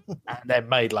 and then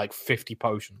made like 50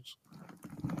 potions.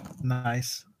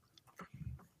 Nice.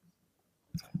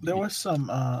 There was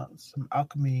some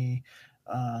alchemy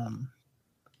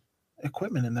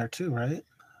equipment in there too, right?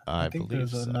 I think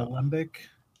believe there's an alembic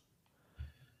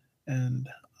and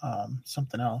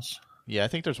something else. Yeah, I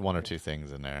think there's one or two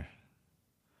things in there.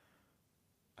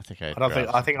 I think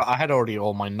I had already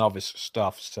all my novice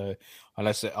stuff, so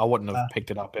I wouldn't have picked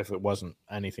it up if it wasn't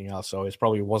anything else. So it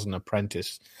probably wasn't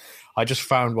apprentice. I just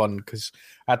found one because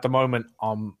at the moment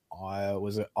I'm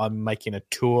making a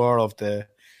tour of the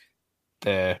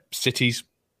cities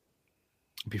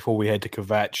before we head to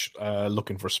Kvatch,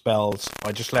 looking for spells.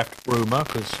 I just left Bruma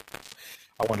because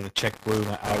I wanted to check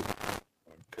Bruma out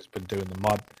because I've been doing the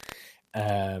mod.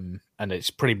 And it's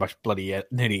pretty much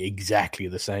nearly exactly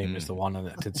the same as the one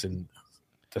that's in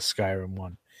the Skyrim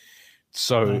one.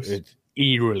 So nice.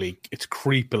 It's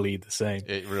creepily the same.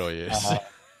 It really is.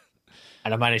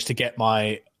 And I managed to get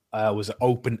my was an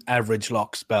open average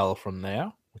lock spell from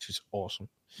there, which is awesome.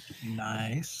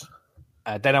 Nice.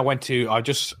 Then I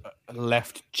just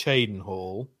left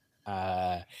Cheydinhall.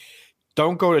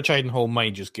 Don't go to Cheydinhall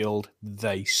Mages Guild.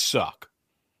 They suck.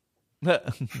 They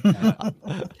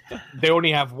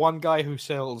only have one guy who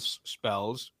sells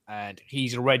spells, and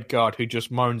he's a red guard who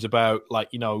just moans about,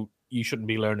 you shouldn't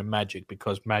be learning magic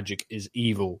because magic is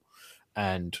evil.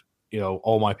 And,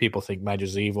 all my people think magic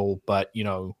is evil, but,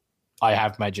 I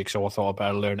have magic, so I thought I'd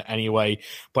better learn it anyway.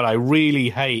 But I really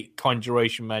hate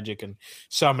conjuration magic and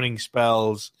summoning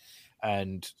spells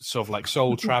and stuff like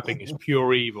soul trapping is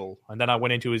pure evil. And then I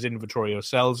went into his inventory of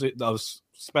those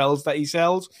spells that he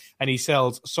sells, and he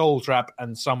sells soul trap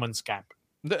and summon scamp.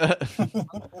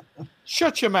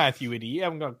 Shut your mouth, you idiot! You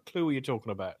haven't got a clue what you're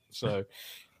talking about. So,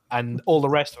 and all the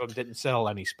rest of them didn't sell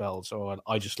any spells, so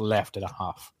I just left it at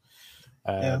half.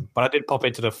 But I did pop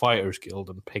into the Fighters Guild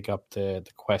and pick up the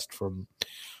quest from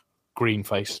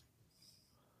Greenface.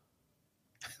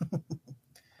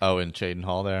 Oh, in Chaden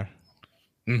Hall there.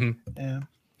 Mm-hmm. Yeah.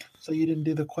 So you didn't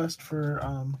do the quest for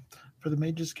the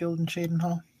Mages Guild in Chaden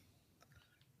Hall?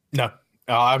 No,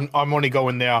 I'm only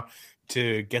going there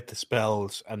to get the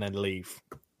spells and then leave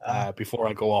before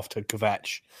I go off to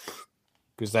Kvatch,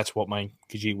 because that's what my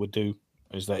Khajiit would do.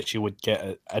 Is that she would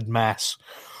get amass.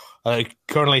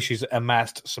 Currently, she's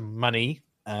amassed some money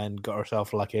and got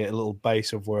herself like a little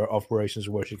base of where operations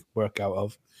where she could work out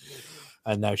of,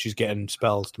 and now she's getting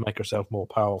spells to make herself more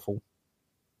powerful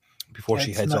before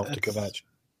she heads off to Kvatch.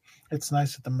 It's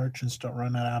nice that the merchants don't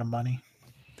run out of money.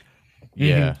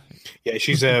 Yeah, yeah,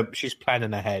 she's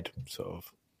planning ahead, sort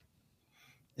of.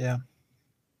 Yeah,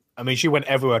 I mean, she went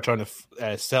everywhere trying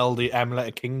to sell the Amulet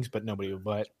of Kings, but nobody would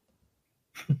buy it.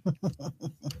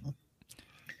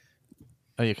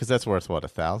 Oh yeah, because that's worth what,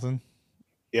 1,000?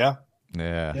 Yeah.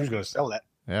 Yeah. I was going to sell that.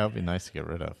 Yeah, it'd be nice to get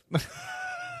rid of.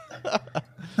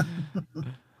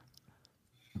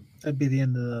 That'd be the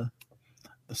end of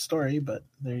the story, but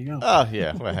there you go. Oh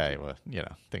yeah. Well, hey,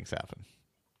 things happen.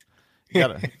 You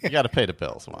gotta pay the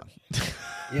bills, man.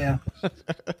 Yeah.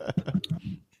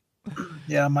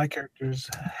 Yeah, my character's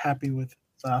happy with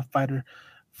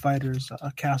Fighter's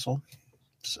castle,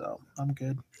 so I'm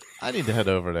good. I need to head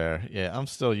over there. Yeah, I'm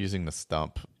still using the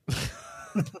stump.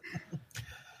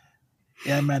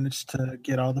 Yeah, I managed to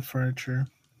get all the furniture,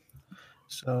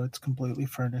 so it's completely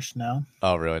furnished now.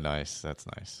 Oh, really nice. That's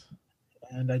nice.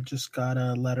 And I just got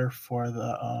a letter for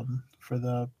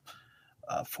the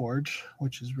forge,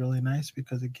 which is really nice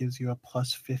because it gives you a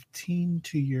plus 15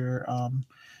 to your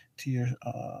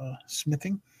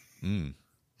smithing. Mm.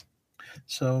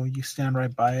 So you stand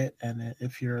right by it, and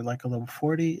if you're like a level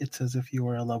 40, it's as if you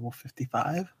were a level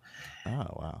 55. Oh,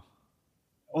 wow.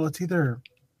 Well, it's either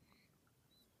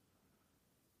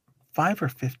 5 or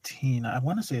 15. I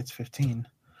want to say it's 15.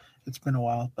 It's been a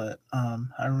while, but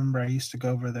I remember I used to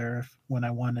go over there when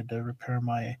I wanted to repair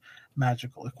my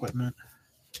magical equipment.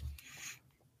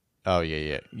 Oh,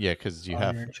 yeah. Because you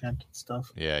have your enchanted stuff.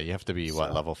 Yeah, you have to be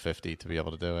level 50 to be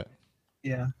able to do it.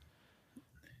 Yeah.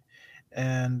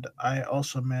 And I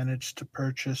also managed to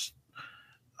purchase,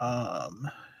 I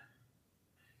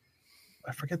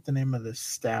forget the name of this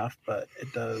staff, but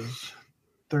it does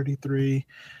 33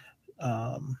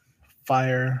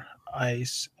 fire,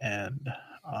 ice, and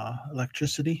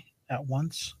electricity at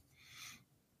once.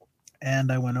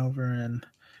 And I went over and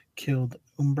killed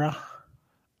Umbra.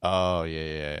 Oh,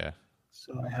 yeah.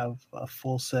 So I have a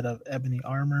full set of ebony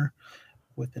armor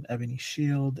with an ebony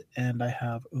shield, and I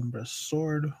have Umbra's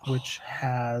sword, which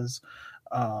has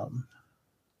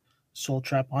soul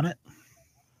trap on it.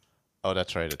 Oh,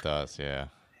 that's right, it does, yeah.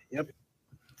 Yep.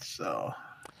 So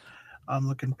I'm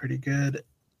looking pretty good.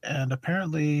 And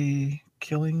apparently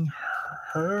killing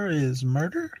her is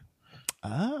murder.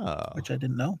 Oh. Which I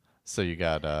didn't know. So you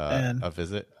got a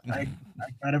visit? I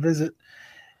got a visit,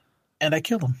 and I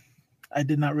killed him. I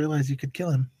did not realize you could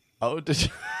kill him. Oh, did you?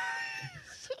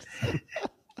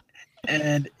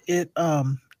 And it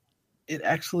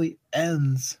actually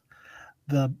ends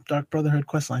the Dark Brotherhood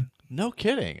questline. No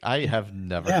kidding. I have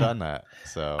never done that.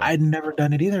 So I'd never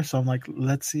done it either. So I'm like,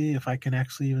 let's see if I can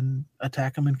actually even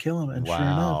attack him and kill him. And sure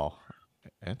enough,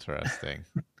 interesting.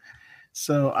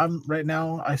 So I'm right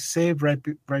now. I saved right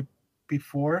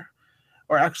before,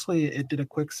 or actually, it did a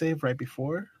quick save right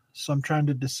before. So I'm trying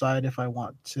to decide if I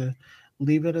want to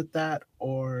leave it at that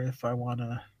or if I want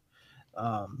to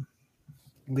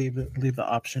leave the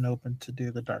option open to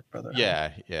do the Dark Brotherhood.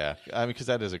 Yeah. I mean, because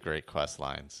that is a great quest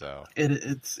line. So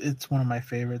it's one of my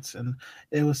favorites, and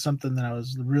it was something that I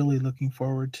was really looking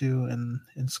forward to in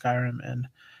Skyrim. And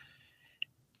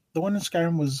the one in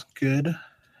Skyrim was good,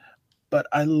 but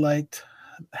I liked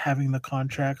having the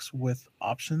contracts with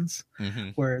options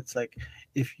where it's like,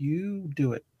 if you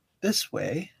do it this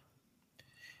way,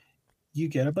 you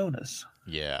get a bonus.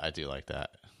 Yeah, I do like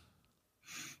that.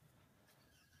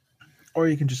 Or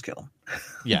you can just kill them.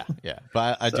 Yeah.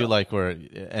 But I do like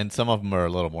and some of them are a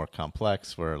little more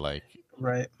complex where like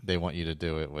right, they want you to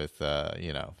do it with,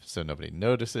 so nobody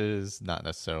notices, not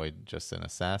necessarily just an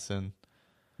assassin.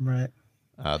 Right.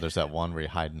 There's that one where you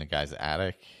hide in the guy's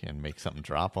attic and make something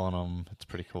drop on him. It's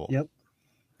pretty cool. Yep.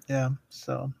 Yeah.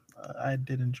 So I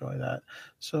did enjoy that.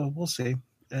 So we'll see.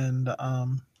 And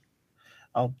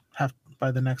I'll have,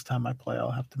 by the next time I play,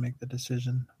 I'll have to make the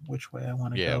decision which way I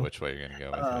want to go. Yeah, which way you're going to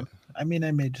go with it. I mean,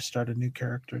 I may just start a new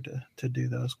character to do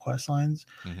those quest lines.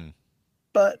 Mm-hmm.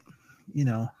 But,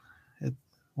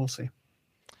 we'll see.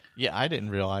 Yeah, I didn't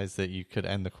realize that you could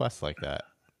end the quest like that.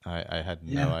 I had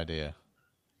no idea.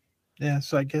 Yeah,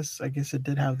 so I guess it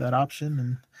did have that option,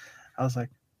 and I was like,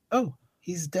 "Oh,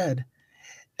 he's dead."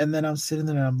 And then I'm sitting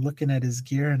there and I'm looking at his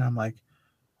gear, and I'm like,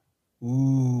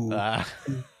 "Ooh."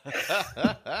 Give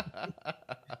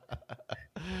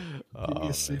me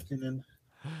a second, and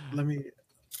let me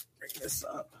bring this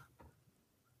up.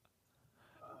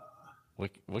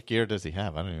 What gear does he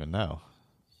have? I don't even know.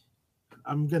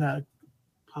 I'm gonna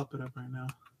pop it up right now.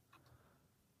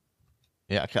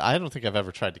 Yeah, I don't think I've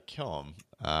ever tried to kill him.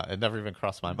 It never even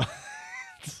crossed my mind.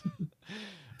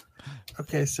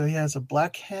 Okay, so he has a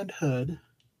black hand hood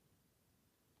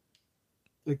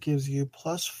that gives you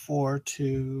 +4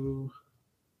 to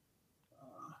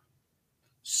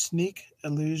sneak,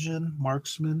 illusion,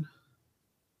 marksman,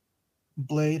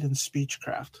 blade, and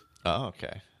speechcraft. Oh,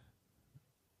 okay.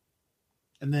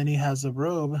 And then he has a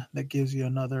robe that gives you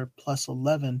another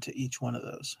 +11 to each one of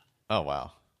those. Oh,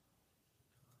 wow.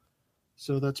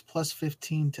 So that's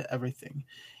 +15 to everything.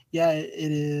 Yeah,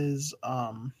 it is,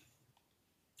 what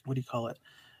do you call it?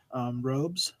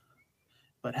 Robes.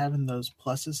 But having those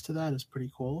pluses to that is pretty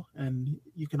cool. And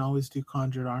you can always do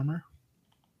conjured armor.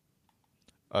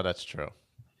 Oh, that's true.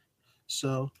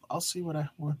 So I'll see what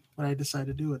I decide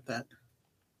to do with that.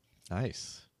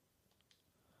 Nice.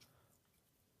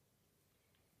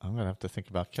 I'm going to have to think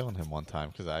about killing him one time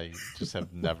because I just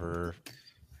have never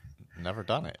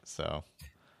done it. So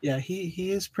yeah,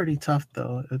 he is pretty tough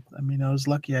though. I was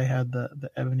lucky I had the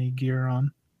ebony gear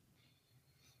on.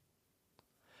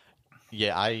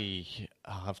 Yeah,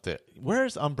 I'll have to.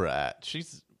 Where's Umbra at?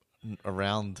 She's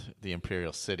around the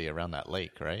Imperial City, around that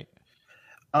lake, right?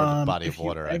 Or the body of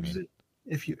water.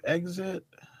 If you exit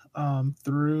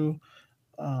through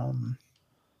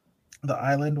the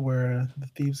island where the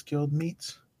Thieves Guild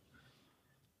meets,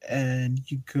 and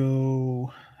you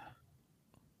go,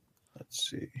 let's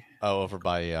see. Oh, over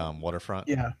by Waterfront?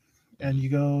 Yeah. And you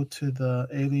go to the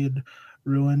Alien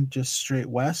Ruin just straight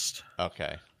west.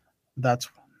 Okay. That's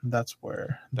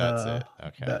where. That's it.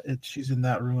 Okay. She's in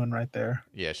that ruin right there.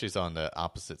 Yeah, she's on the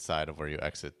opposite side of where you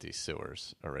exit these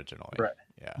sewers originally. Right.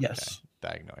 Yeah. Yes.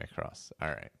 Okay. Diagonally across. All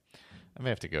right. I may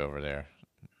have to go over there.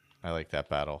 I like that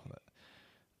battle.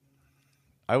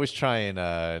 I always try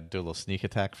and do a little sneak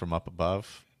attack from up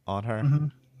above on her. Mm-hmm.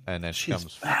 And then she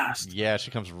comes fast. Yeah,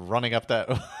 she comes running up that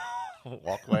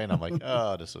walkway, and I'm like,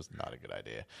 oh, this was not a good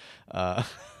idea.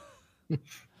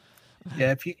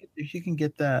 Yeah, if you can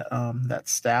get that that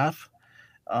staff,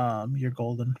 you're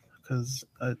golden because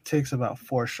it takes about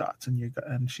 4 shots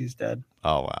and she's dead.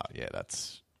 Oh wow, yeah,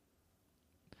 that's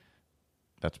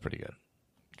pretty good.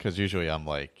 Because usually I'm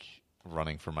like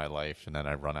running for my life, and then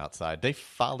I run outside. They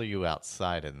follow you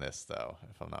outside in this, though,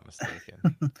 if I'm not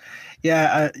mistaken.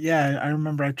 Yeah, I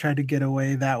remember I tried to get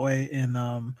away that way in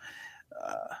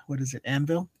what is it,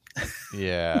 Anvil?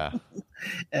 Yeah.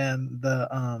 And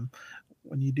the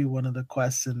when you do one of the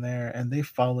quests in there, and they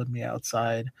followed me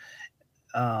outside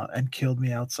and killed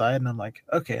me outside, and I'm like,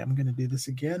 okay, I'm gonna do this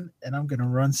again, and I'm gonna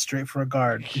run straight for a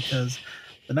guard, because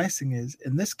the nice thing is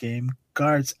in this game,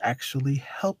 guards actually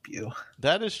help you.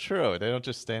 That is true. They don't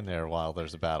just stand there while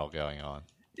there's a battle going on.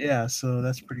 Yeah, so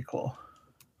that's pretty cool.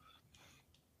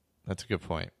 That's a good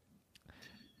point.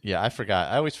 Yeah, I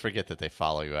forgot. I always forget that they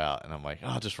follow you out, and I'm like, oh,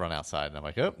 I'll just run outside. And I'm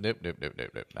like, oh, nope,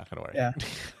 not gonna work. Yeah,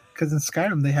 because in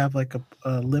Skyrim they have like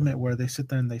a limit where they sit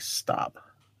there and they stop.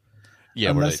 Yeah,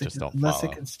 unless where they just don't follow. Unless they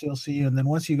can still see you, and then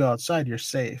once you go outside, you're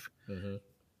safe. Mm-hmm.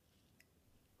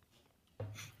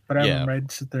 But I remember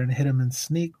I'd sit there and hit him and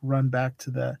sneak, run back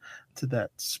to that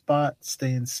spot,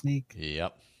 stay and sneak.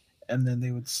 Yep. And then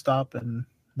they would stop, and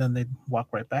then they'd walk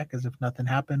right back as if nothing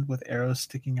happened, with arrows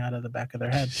sticking out of the back of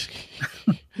their head.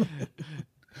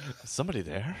 Somebody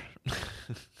there?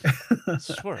 I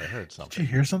swear I heard something. Did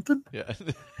you hear something? Yeah.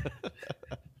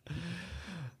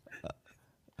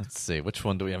 Let's see. Which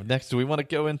one do we have next? Do we want to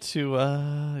go into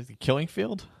the Killing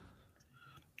Field?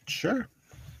 Sure.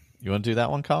 You want to do that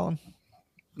one, Colin?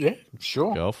 Yeah,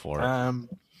 sure. Go for it.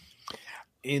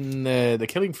 In the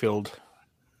Killing Field,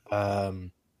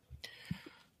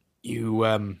 you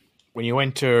when you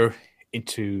enter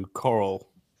into Coral,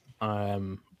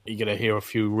 you're gonna hear a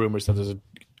few rumors that there's a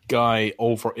guy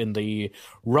over in the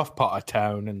rough part of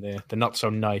town, in the not so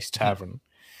nice tavern,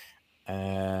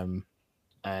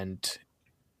 and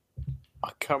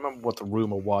I can't remember what the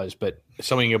rumor was, but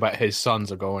something about his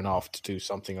sons are going off to do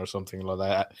something or something like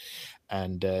that.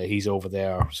 And he's over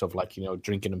there, sort of like,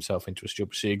 drinking himself into a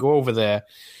stupor. So you go over there,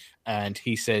 and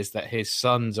he says that his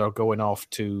sons are going off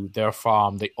to their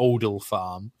farm, the Odell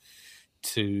farm,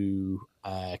 to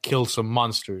kill some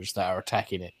monsters that are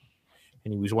attacking it.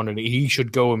 And he was wondering he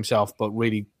should go himself, but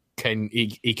really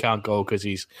he can't go because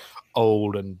he's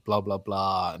old and blah blah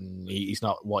blah, and he's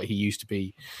not what he used to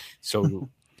be. So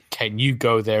can you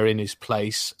go there in his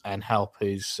place and help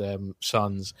his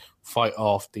sons fight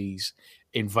off these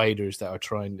invaders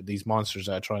these monsters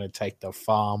that are trying to take the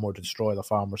farm or destroy the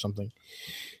farm or something?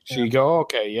 So you go,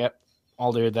 okay, yep,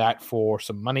 I'll do that for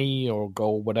some money or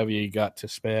gold, whatever you got to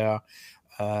spare.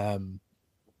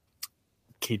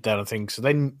 Keep that a thing. So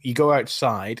then you go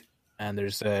outside, and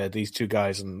there's these two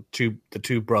guys and the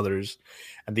two brothers,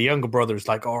 and the younger brother's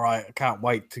like, all right, I can't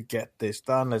wait to get this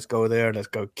done. Let's go there. Let's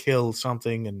go kill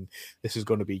something, and this is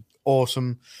going to be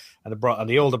awesome. And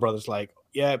the older brother's like,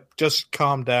 yeah, just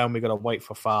calm down. We got to wait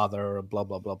for father, and blah,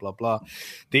 blah, blah, blah, blah.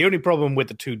 The only problem with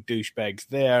the two douchebags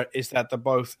there is that they're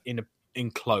both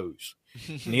in clothes.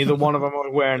 Neither one of them are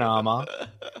wearing armor.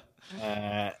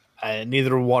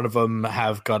 Neither one of them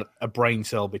have got a brain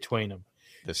cell between them.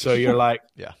 So you're like,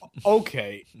 yeah,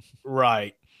 okay,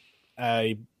 right.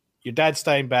 Your dad's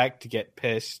staying back to get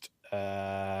pissed.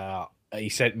 He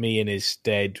sent me in his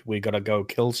stead. We got to go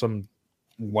kill some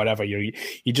whatever. You're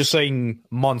just saying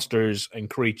monsters and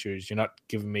creatures. You're not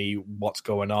giving me what's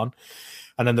going on.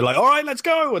 And then they're like, all right, let's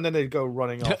go. And then they go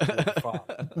running off to the farm.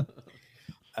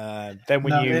 Then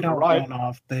when they don't run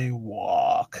off, they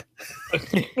walk.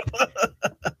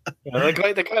 They're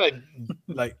kind of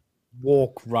like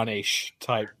walk runish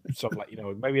type stuff, like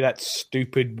maybe that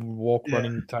stupid walk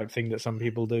running type thing that some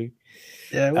people do.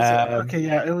 Yeah, it was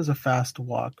it was a fast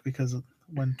walk, because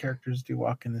when characters do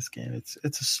walk in this game, it's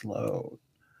a slow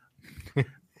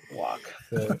walk.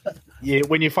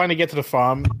 When you finally get to the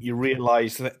farm, you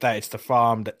realize that it's the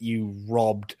farm that you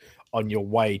robbed on your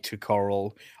way to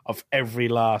Coral of every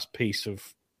last piece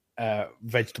of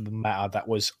vegetable matter that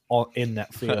was in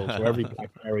that field. So every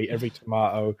blackberry, every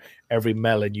tomato, every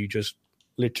melon, you just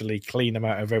literally clean them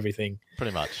out of everything.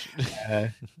 Pretty much.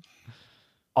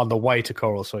 On the way to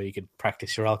Coral, so you could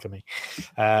practice your alchemy.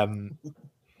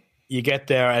 You get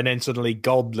there, and then suddenly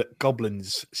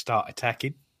goblins start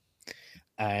attacking,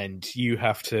 and you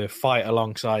have to fight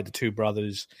alongside the two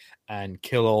brothers and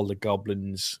kill all the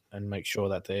goblins and make sure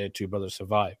that the two brothers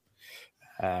survive.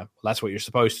 That's what you're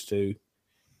supposed to do.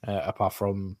 Apart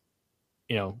from,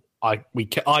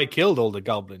 I killed all the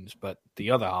goblins, but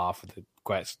the other half of the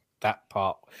quest, that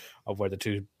part of where the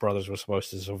two brothers were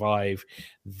supposed to survive,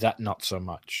 that not so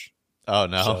much. Oh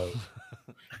no! So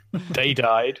they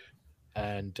died,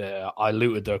 and I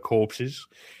looted their corpses,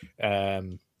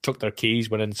 took their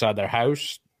keys, went inside their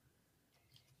house,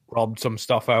 robbed some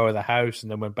stuff out of the house,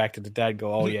 and then went back to the dad. And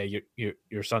go, oh yeah,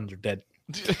 your sons are dead.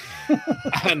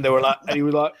 And he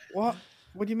was like, what?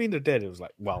 What do you mean they're dead? It was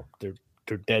like, well,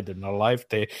 they're dead. They're not alive.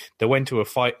 They went to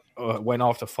went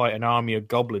off to fight an army of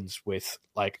goblins with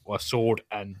like a sword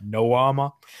and no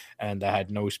armor, and they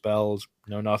had no spells,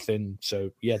 no nothing.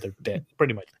 So yeah, they're dead,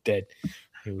 pretty much dead.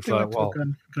 He was like, well,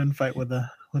 gunfight with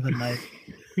a knife.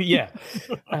 Yeah.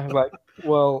 I was like,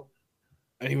 well,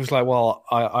 and he was like, well,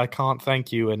 I can't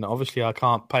thank you, and obviously I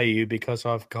can't pay you because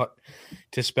I've got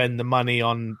to spend the money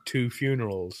on 2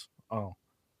 funerals. Oh.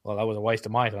 Well, that was a waste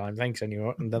of my time. Thanks,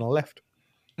 anyway. And then I left.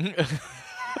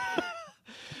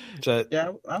 So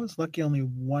yeah, I was lucky. Only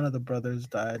one of the brothers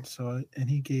died. And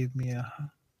he gave me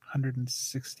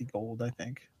 160 gold, I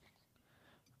think.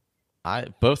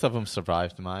 Both of them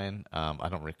survived mine. I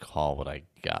don't recall what I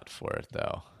got for it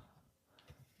though.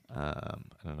 I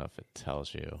don't know if it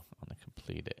tells you on the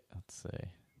complete it. Let's see,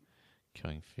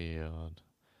 killing field.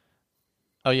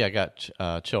 Oh yeah, I got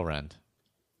Chillrend.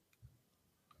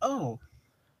 Oh.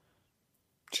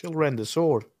 Chillrend the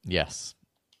sword. Yes.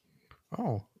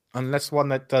 Oh, and that's one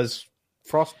that does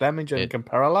frost damage and can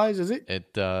paralyze, is it?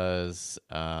 It does.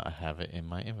 I have it in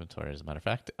my inventory, as a matter of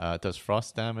fact. It does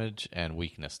frost damage and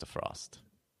weakness to frost.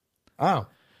 Oh,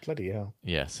 bloody hell!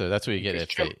 Yeah, so that's what you get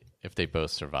if they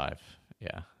both survive.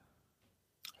 Yeah.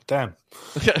 Damn.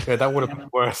 Yeah, that would have been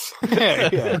worse.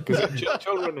 Yeah, because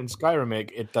Children in Skyrim,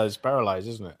 it does paralyze,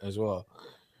 isn't it, as well?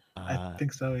 I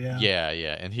think so, yeah.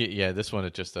 Yeah, and this one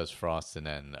it just does frost and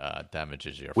then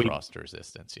damages your frost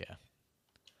resistance. Yeah.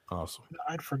 Awesome.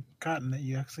 I'd forgotten that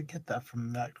you actually get that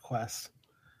from that quest.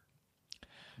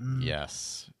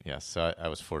 Yes. So I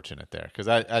was fortunate there because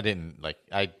I didn't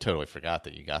I totally forgot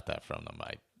that you got that from them.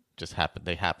 I just happened.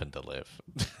 They happened to live.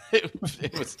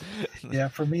 it was. Yeah,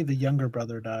 for me, the younger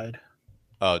brother died.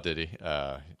 Oh, did he?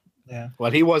 Yeah.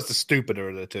 Well, he was the stupider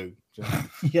of the two. So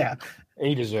Yeah.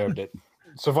 he deserved it.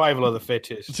 Survival of the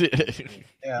fittest.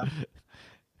 Yeah.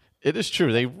 It is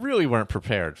true. They really weren't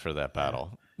prepared for that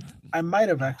battle. I might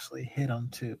have actually hit him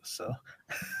too. So.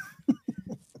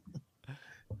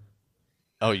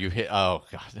 Oh, you hit. Oh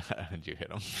God, did you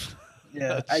hit him?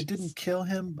 Yeah, I didn't kill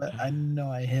him, but I know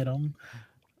I hit him,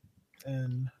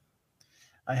 and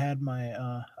I had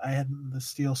the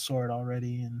steel sword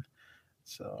already, and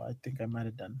so I think I might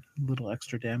have done a little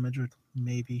extra damage, or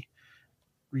maybe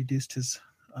reduced his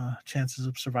chances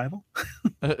of survival.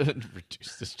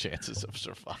 Reduce his chances of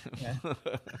survival. Yeah.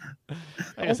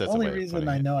 I guess that's the only reason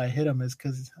I know I hit him is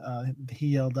because he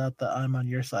yelled out that I'm on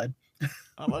your side.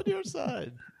 I'm on your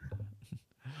side.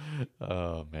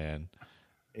 Oh man.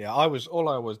 Yeah, all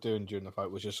I was doing during the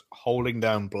fight was just holding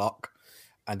down block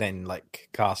and then like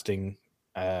casting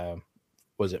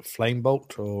was it flame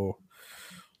bolt or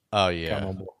oh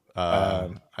yeah. I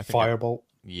think firebolt?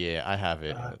 Yeah, I have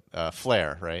it.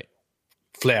 Flare, right?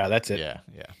 Flare, that's it. Yeah.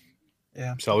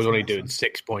 Yeah. So I was only doing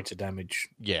 6 points of damage.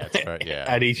 Yeah, it's right. Yeah.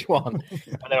 At each one.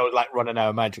 And then I was like running out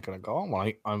of magic and I go, oh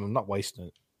well, I'm not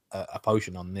wasting a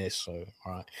potion on this, so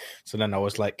all right. So then I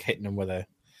was like hitting them with a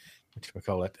what do we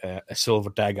call it? A silver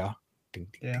dagger. Ding,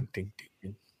 ding, Yeah. ding, ding,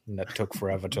 ding. And that took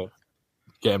forever to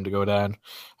get him to go down.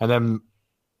 And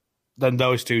then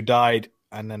those two died,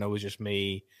 and then it was just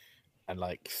me and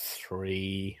like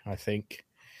 3, I think.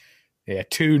 Yeah,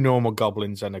 2 normal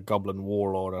goblins and a goblin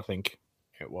warlord, I think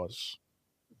it was.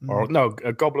 Or no,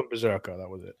 a goblin berserker, that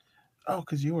was it. Oh,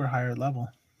 because you were higher level.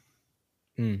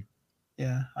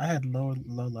 Yeah, I had low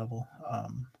level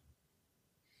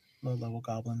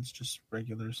goblins, just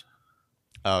regulars.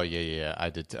 Oh yeah. I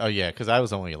did. Oh yeah, because I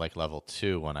was only like level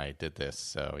 2 when I did this,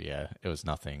 so yeah, it was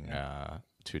nothing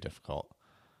too difficult.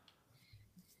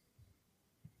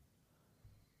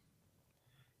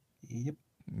 Yep.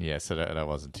 Yeah, so that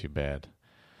wasn't too bad.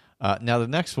 Now the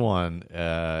next one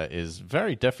is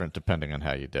very different depending on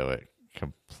how you do it.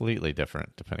 Completely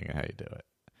different depending on how you do it.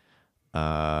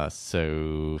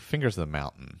 So Fingers of the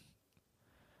Mountain.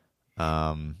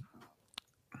 How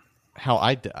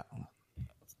I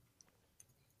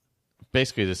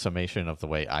basically the summation of the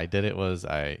way I did it was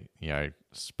I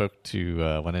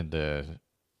went into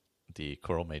the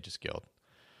Coral Mages Guild,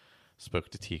 spoke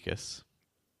to Tikas,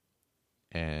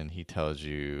 and he tells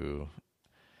you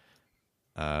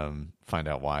find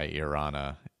out why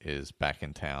Irana is back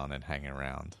in town and hanging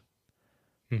around.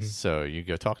 Mm-hmm. So you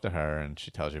go talk to her, and she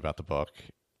tells you about the book.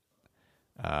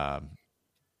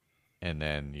 And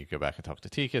then you go back and talk to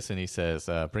Tikas, and he says,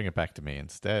 bring it back to me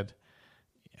instead.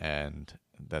 And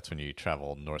that's when you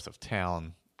travel north of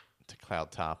town to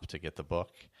Cloud Top to get the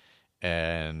book.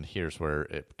 And here's where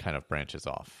it kind of branches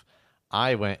off.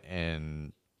 I went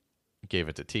and gave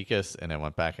it to Tikas, and then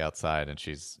went back outside, and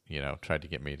she's, tried to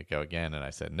get me to go again. And I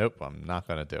said, nope, I'm not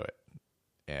going to do it.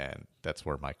 And that's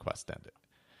where my quest ended.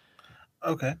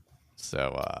 Okay.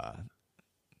 So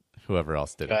whoever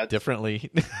else did it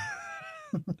differently.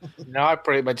 No, I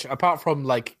pretty much, apart from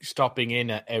like stopping in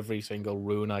at every single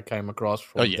rune I came across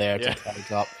from there to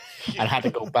Cloud Up, and had to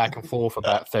go back and forth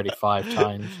about 35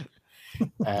 times.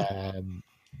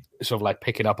 Sort of like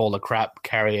picking up all the crap,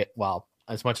 carry it, well,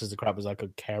 as much as the crap as I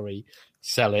could carry,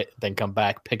 sell it, then come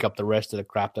back, pick up the rest of the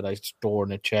crap that I store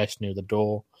in a chest near the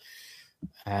door.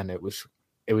 And it was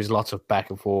lots of back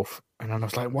and forth. And then I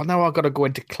was like, well, now I've got to go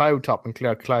into Cloud Top and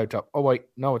clear Cloud Top. Oh, wait,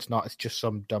 no, it's not. It's just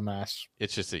some dumbass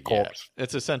It's just a corpse. Yeah,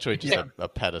 it's essentially just a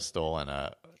pedestal and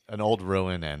an old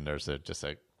ruin, and there's just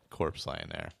a corpse laying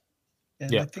there.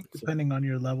 And I think depending on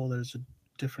your level, there's a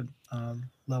different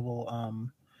level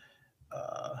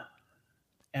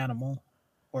animal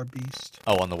or beast.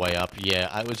 Oh, on the way up? Yeah,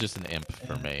 I was just an imp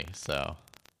for me, so...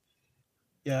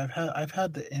 Yeah, I've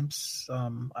had the imps,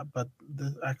 but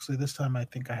actually this time I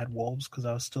think I had wolves because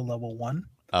I was still level 1.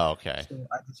 Oh, okay. So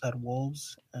I just had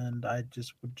wolves, and I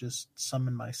would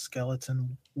summon my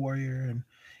skeleton warrior, and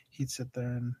he'd sit there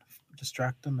and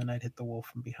distract him, and I'd hit the wolf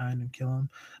from behind and kill him.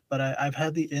 But I've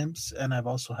had the imps, and I've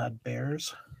also had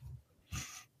bears,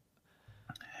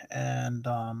 and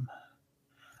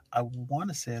I want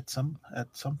to say at some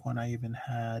point I even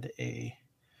had a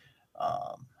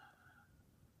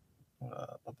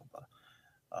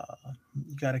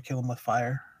you got to kill him with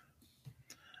fire.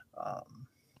 A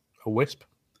wisp?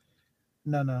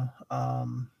 No.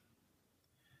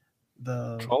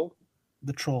 The troll.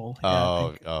 The troll.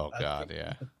 Yeah, God,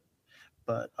 yeah.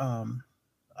 But I'm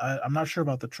not sure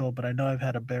about the troll, but I know I've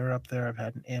had a bear up there, I've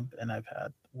had an imp, and I've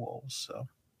had wolves. So,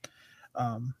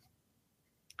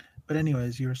 but But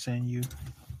anyways, you were saying you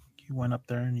went up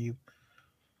there and you.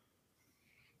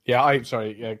 Yeah, I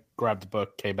grabbed the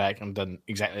book, came back, and done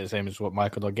exactly the same as what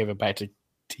Michael did. I gave it back to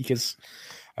Tikas.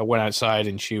 I went outside,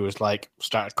 and she was like,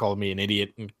 started calling me an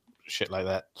idiot and shit like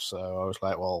that. So I was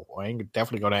like, well, I ain't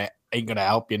gonna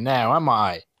help you now, am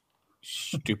I?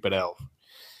 Stupid elf.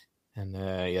 And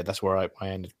that's where I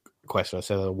ended the quest. I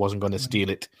said I wasn't going to steal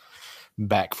it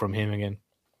back from him again.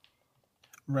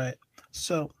 Right.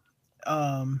 So,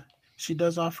 she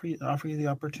does offer you the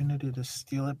opportunity to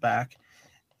steal it back,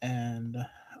 and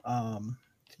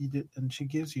she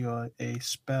gives you a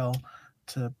spell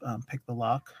to pick the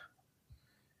lock,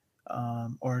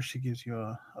 or she gives you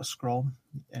a scroll,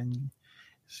 and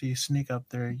so you sneak up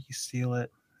there, you steal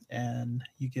it, and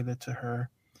you give it to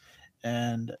her.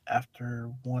 And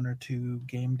after 1 or 2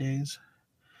 game days,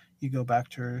 you go back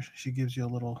to her. She gives you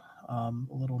a little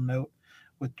note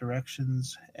with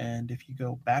directions, and if you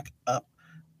go back up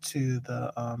to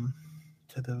the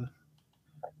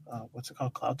what's it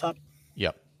called, cloud top?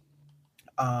 Yep.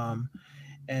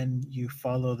 And you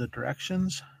follow the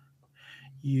directions,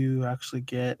 you actually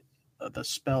get the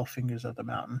spell Fingers of the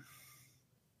Mountain,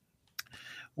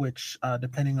 which,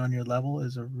 depending on your level,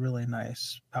 is a really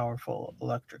nice, powerful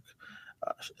electric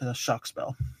shock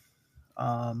spell.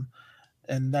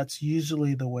 And that's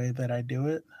usually the way that I do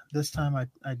it. This time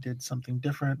I did something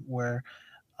different where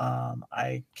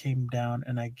I came down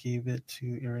and I gave it to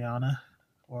Iriana,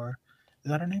 or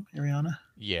is that her name? Iriana?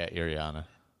 Yeah, Iriana.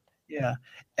 Yeah.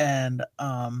 And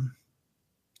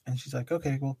she's like,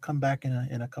 okay, we'll come back in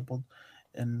a couple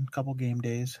game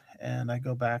days. And I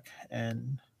go back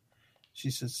and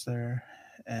she sits there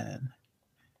and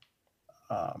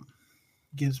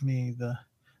gives me the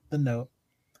note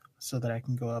so that I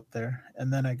can go up there.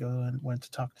 And then I go and went to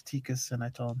talk to Tikas, and I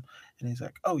told him, and he's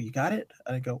like, oh, you got it?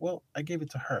 And I go, well, I gave it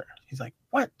to her. He's like,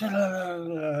 what?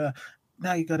 Now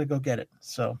you got to go get it.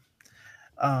 So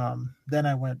then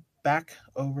I went back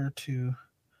over to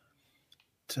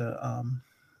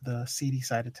the seedy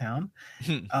side of town.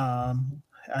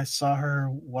 I saw her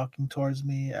walking towards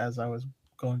me as I was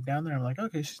going down there. I'm like,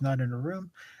 okay, she's not in her room.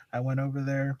 I went over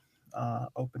there,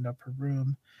 opened up her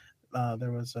room.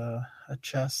 There was a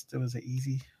chest. It was an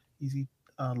easy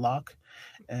lock,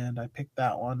 and I picked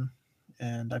that one,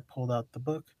 and I pulled out the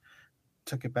book,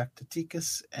 took it back to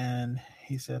Tikas, and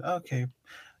he said, okay,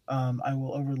 I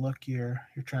will overlook your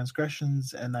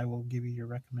transgressions, and I will give you your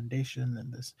recommendation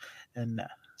and this and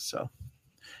that. So,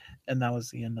 and that was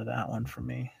the end of that one for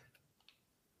me.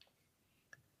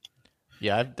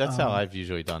 Yeah, that's how I've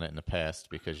usually done it in the past,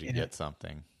 because you get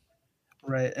something.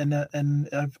 Right, and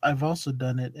I've also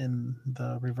done it in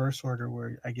the reverse order,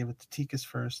 where I give it to Tikas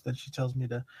first, then she tells me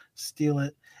to steal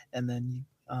it, and then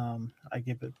I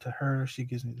give it to her. She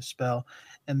gives me the spell,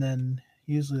 and then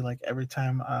usually, like, every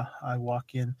time I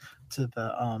walk in to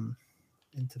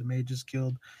into the Mages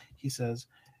Guild, he says,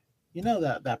 you know,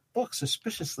 that book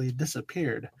suspiciously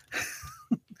disappeared.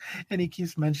 And he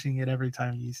keeps mentioning it every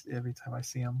time I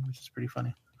see him, which is pretty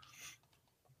funny.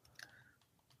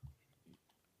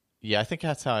 Yeah, I think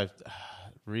that's how I've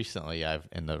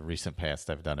in the recent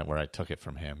past, I've done it where I took it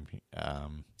from him,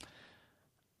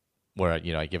 where, I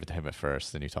give it to him at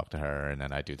first, then you talk to her, and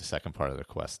then I do the second part of the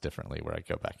quest differently, where I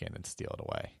go back in and steal it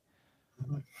away.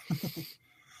 Mm-hmm.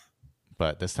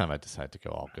 But this time I decided to go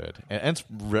all good, and it's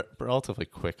relatively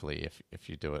quickly if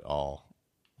you do it all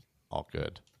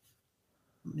good.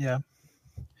 Yeah.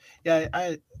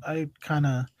 I kind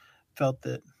of felt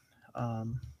that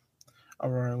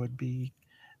Aurora would be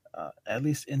at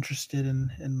least interested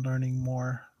in learning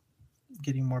more,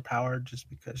 getting more power, just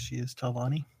because she is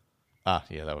Telvanni.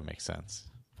 Yeah, that would make sense.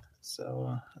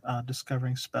 So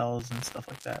discovering spells and stuff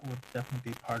like that would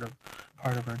definitely be part of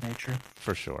her nature.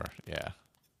 For sure, yeah.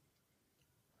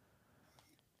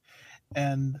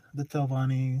 And the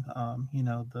Telvanni,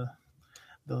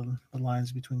 the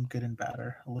lines between good and bad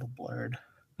are a little blurred.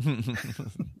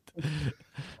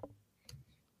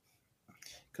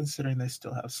 Considering they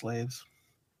still have slaves.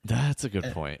 That's a good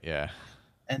point, yeah.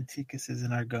 And Tikas is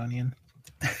an Argonian.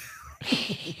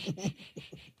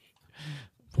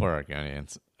 Poor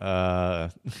Argonians.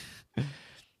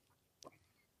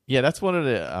 Yeah, that's one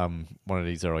of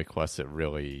these early quests that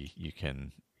really you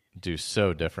can do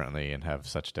so differently and have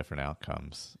such different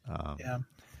outcomes. Yeah.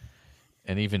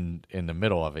 And even in the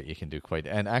middle of it, you can do quite...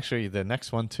 And actually, the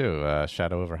next one, too,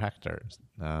 Shadow over Hector.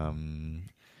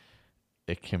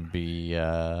 It can be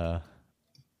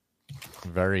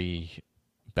very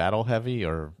battle-heavy,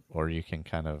 or you can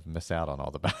kind of miss out on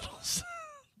all the battles,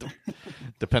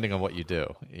 depending on what you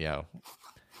do, Yeah.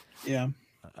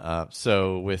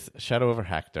 So with Shadow over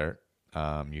Hector,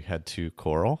 you head to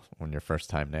Coral when your first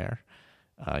time there.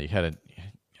 You head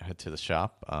to the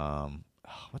shop.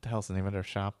 What the hell's the name of their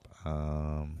shop?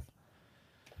 I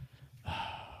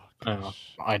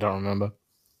don't remember.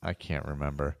 I can't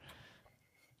remember.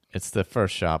 It's the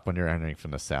first shop when you're entering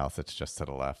from the south. It's just to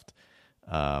the left.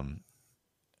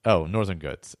 Northern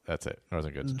Goods. That's it.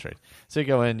 Northern Goods and Trade. So you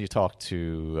go in, you talk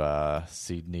to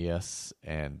Cednius,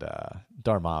 and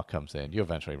Dharma comes in. You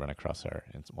eventually run across her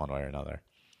in one way or another.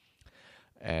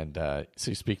 And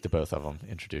so you speak to both of them,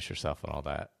 introduce yourself and all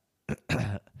that.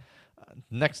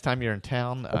 Next time you're in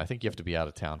town, I think you have to be out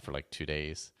of town for like 2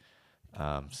 days.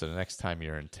 So the next time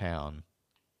you're in town,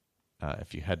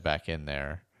 if you head back in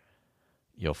there,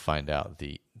 you'll find out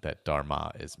that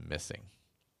Dharma is missing.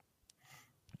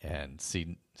 And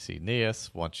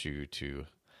Cednius wants you to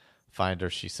find her.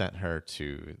 She sent her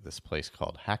to this place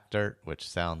called Hackdirt, which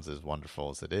sounds as wonderful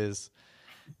as it is.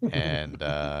 And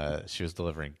she was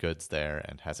delivering goods there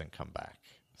and hasn't come back.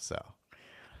 So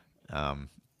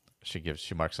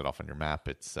she marks it off on your map.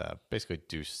 It's basically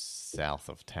due south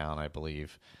of town, I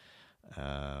believe.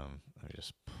 Let me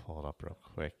just pull it up real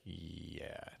quick.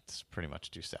 Yeah, it's pretty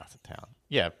much due south of town.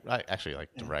 Yeah,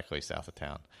 directly south of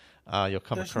town. You'll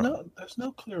come across. There's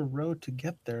no clear road to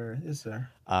get there, is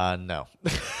there? No,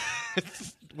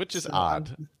 which is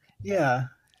odd. Yeah,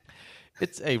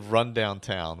 it's a rundown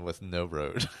town with no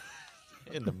road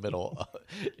in the middle,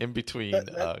 in between.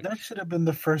 That should have been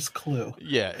the first clue.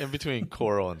 Yeah, in between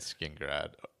Coral and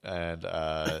Skingrad, and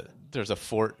there's a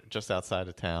fort just outside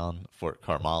of town, Fort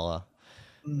Carmala.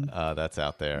 That's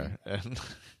out there, and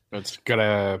it's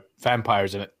got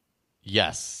vampires in it.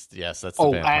 Yes, that's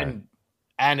the vampire.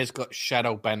 And it's got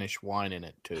Shadow Banish wine in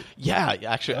it too. Yeah,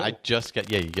 actually, I just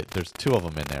got. Yeah, you get. There's 2 of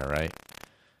them in there, right?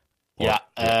 Yeah.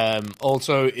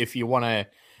 Also, if you want to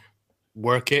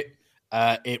work it,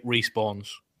 it respawns.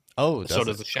 Oh, so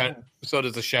does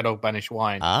the Shadow Banish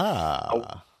wine.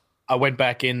 Ah, I went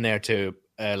back in there to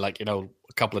a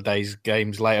couple of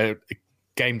game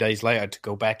days later to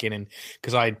go back in, and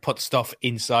because I had put stuff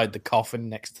inside the coffin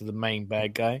next to the main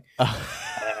bad guy.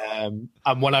 And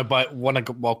when I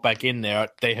walked back in there,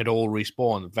 they had all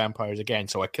respawned, vampires again.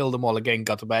 So I killed them all again,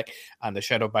 got them back, and the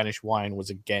Shadow Banish wine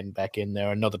was again back in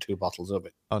there. Another 2 bottles of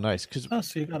it. Oh, nice.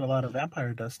 So you got a lot of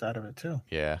vampire dust out of it too.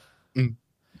 Yeah.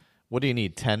 What do you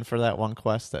need? 10 for that one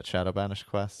quest, that Shadow Banish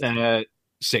quest?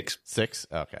 6. 6?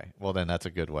 Okay. Well, then that's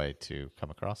a good way to come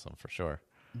across them for sure.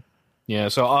 Yeah.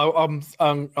 So I'm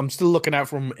still looking out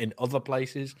for them in other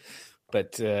places.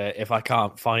 But if I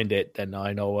can't find it, then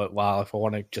I know, if I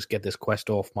want to just get this quest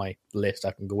off my list,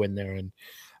 I can go in there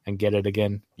and get it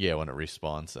again. Yeah, when it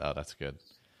respawns. Oh, that's good.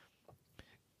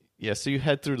 Yeah, so you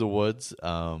head through the woods,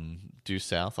 due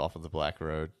south off of the Black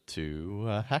Road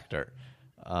to Hackdirt.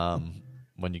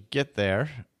 When you get there,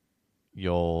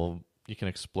 you can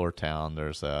explore town.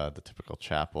 There's the typical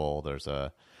chapel. There's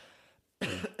a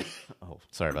oh,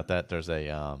 sorry about that. There's a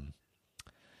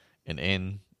an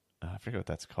inn. I forget what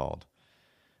that's called.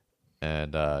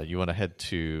 And you want to head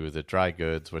to the dry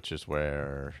goods, which is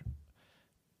where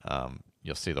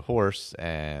you'll see the horse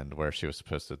and where she was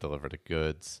supposed to deliver the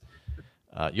goods.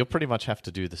 You'll pretty much have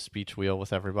to do the speech wheel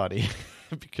with everybody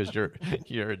because you're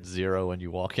at 0 when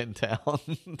you walk in town.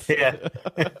 Yeah.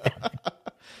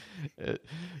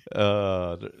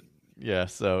 Yeah,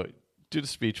 so do the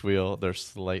speech wheel. They're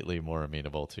slightly more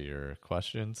amenable to your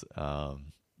questions.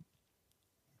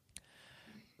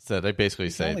 So they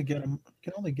basically say you can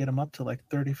only get them up to like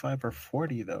 35 or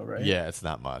 40 though, right? Yeah, it's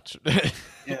not much.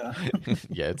 Yeah.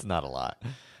 Yeah, it's not a lot.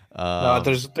 No,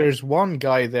 there's one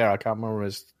guy there. I can't remember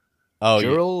his.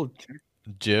 Jiv.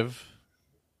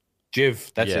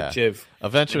 Jiv. That's it. Jiv.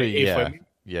 Eventually, you come across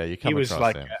him. He was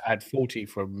like at 40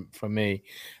 for me,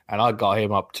 and I got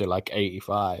him up to like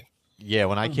 85. Yeah,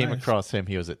 when I came across him,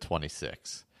 he was at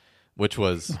 26. Which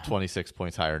was 26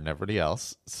 points higher than everybody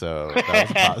else, so that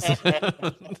was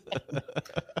positive.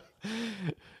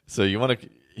 So you want to?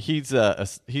 He's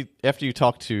after you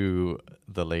talk to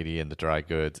the lady in the dry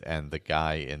goods and the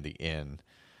guy in the inn,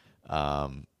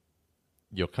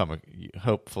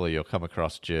 hopefully you'll come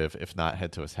across Jiv. If not,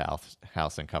 head to his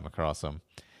house and come across him,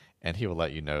 and he will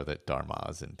let you know that Dharma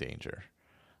is in danger.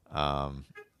 He'll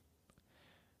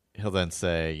then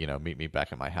say, meet me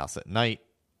back at my house at night.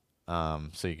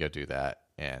 So you go do that,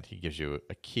 and he gives you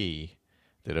a key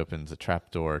that opens a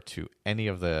trapdoor to any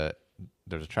of the.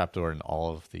 There's a trapdoor in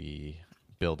all of the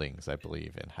buildings, I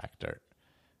believe, in Hackdirt,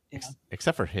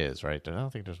 except for his. Right? I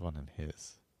don't think there's one in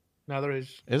his. No, there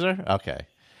is. Is there? Okay,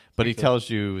 but he tells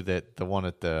you that the one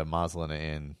at the Moslin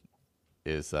Inn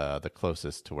is the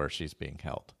closest to where she's being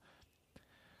held.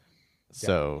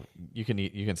 So you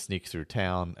can sneak through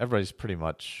town. Everybody's pretty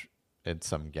much in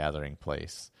some gathering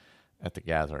place at the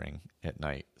gathering at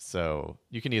night. So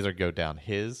you can either go down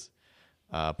his,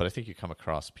 but I think you come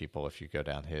across people if you go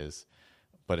down his.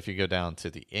 But if you go down to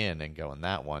the inn and go in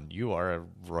that one, you are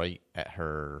right at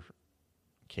her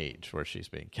cage where she's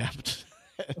being kept.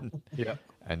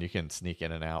 And you can sneak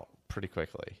in and out pretty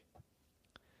quickly.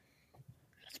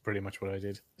 That's pretty much what I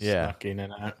did. Yeah. Snuck in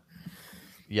and out.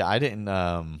 Yeah, I didn't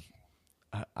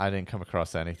come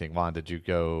across anything. Juan, did you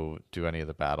go do any of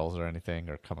the battles or anything,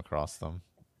 or come across them?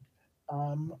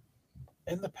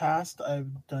 In the past,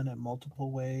 I've done it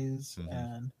multiple ways,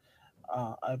 and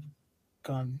I've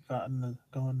gone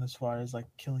as far as like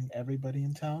killing everybody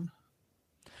in town.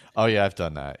 Oh yeah, I've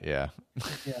done that. Yeah.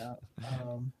 Yeah.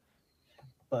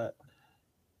 But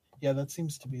yeah, that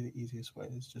seems to be the easiest way,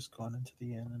 is just going into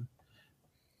the inn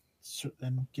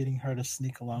and getting her to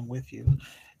sneak along with you.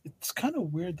 It's kind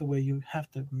of weird the way you have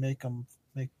to make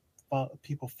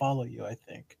people follow you, I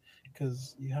think,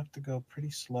 because you have to go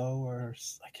pretty slow, or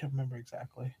I can't remember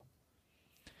exactly.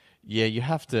 Yeah, you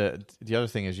have to. The other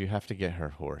thing is you have to get her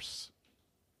horse.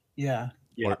 Yeah.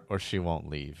 Or she won't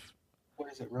leave.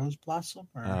 What is it, Rose Blossom?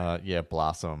 Yeah,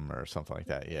 Blossom or something like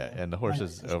that. Yeah, and the horse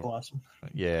is over. Blossom.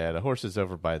 Yeah, the horse is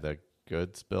over by the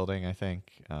goods building, I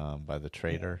think, by the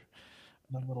trader.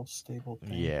 The little stable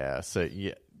thing. Yeah, so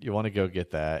you want to go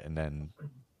get that, and then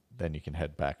you can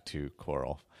head back to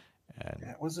Coral.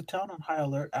 And was the town on high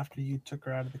alert after you took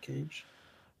her out of the cage?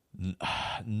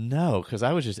 No, because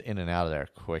I was just in and out of there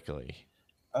quickly.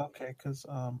 Okay, because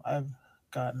I've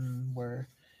gotten where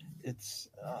it's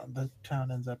the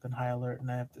town ends up in high alert,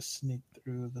 and I have to sneak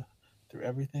through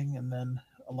everything, and then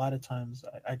a lot of times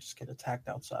I just get attacked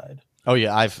outside. Oh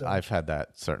yeah, I've had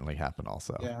that certainly happen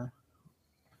also. Yeah,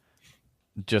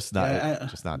 just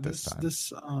not this time.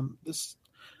 This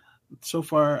so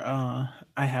far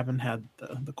I haven't had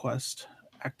the quest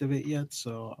activate yet,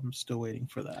 so I'm still waiting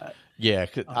for that. Yeah,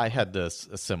 I had a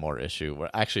similar issue where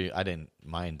actually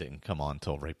mine didn't come on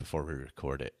until right before we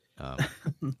record it.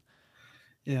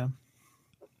 Yeah,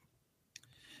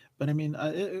 but I mean,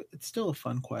 it's still a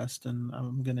fun quest, and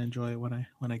I'm gonna enjoy it when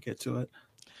I get to it.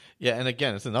 Yeah, and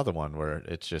again, it's another one where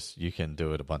it's just you can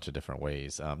do it a bunch of different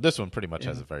ways. This one pretty much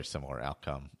has a very similar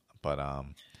outcome, but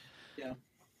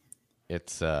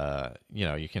it's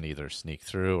you can either sneak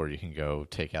through or you can go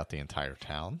take out the entire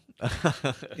town.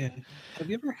 Yeah,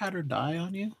 have you ever had her die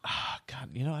on you? Oh,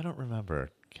 God, I don't remember.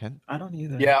 I don't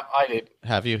either. Yeah, I did.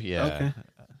 Have you? Yeah. Okay.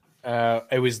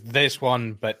 It was this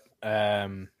one, but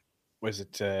was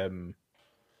it?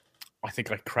 I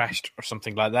think I crashed or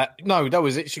something like that. No, that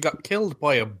was it. She got killed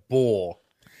by a boar.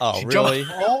 Oh, she really?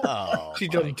 She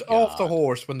jumped off the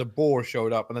horse when the boar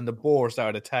showed up, and then the boar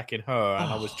started attacking her.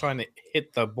 And I was trying to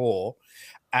hit the boar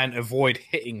and avoid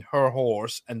hitting her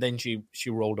horse, and then she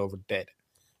rolled over dead.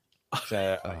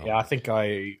 So yeah, I think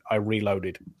I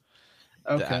reloaded.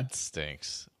 Okay. That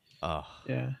stinks. Oh.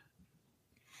 Yeah.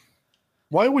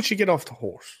 Why would she get off the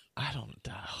horse? I don't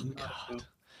know. Oh, God.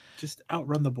 Just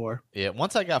outrun the boar. Yeah,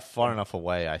 once I got far enough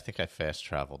away, I think I fast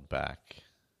traveled back.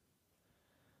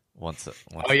 Once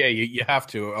oh yeah, you have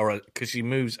to, or because she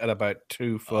moves at about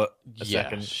 2 foot a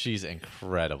second. She's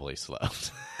incredibly slow.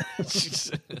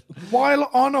 While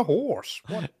on a horse.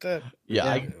 What?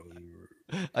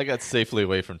 I got safely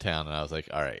away from town, and I was like,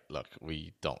 "All right, look,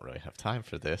 we don't really have time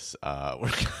for this. We're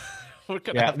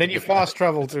gonna." Yeah. Then you fast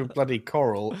travel to bloody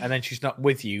Coral, and then she's not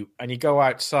with you, and you go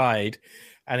outside.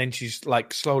 And then she's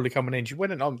like slowly coming in. She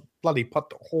went and bloody put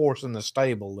the horse in the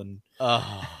stable. And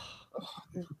come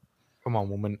on,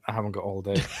 woman, I haven't got all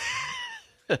day.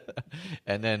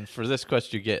 And then for this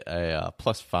quest, you get a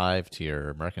 +5 to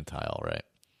your mercantile, right?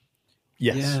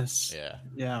 Yes.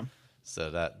 Yeah. So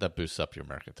that boosts up your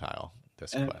mercantile.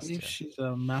 This and quest. I believe she's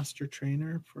a master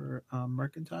trainer for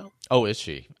mercantile. Oh, is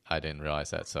she? I didn't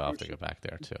realize that, so I'll have to go back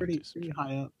there too. Pretty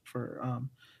high up for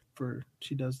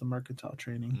she does the mercantile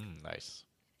training. Nice.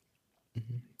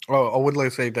 Mm-hmm. Oh, I would like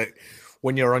to say that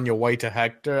when you're on your way to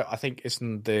Hector, I think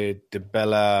isn't the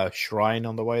Bella Shrine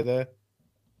on the way there?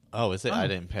 Oh, is it? I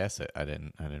didn't pass it. I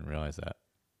didn't realize that.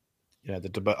 Yeah,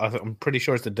 I'm pretty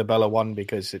sure it's the Debella one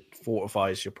because it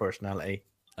fortifies your personality.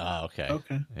 Oh, okay.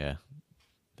 Okay. Yeah,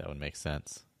 that would make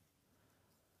sense.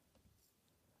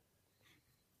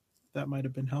 That might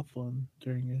have been helpful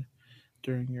during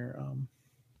your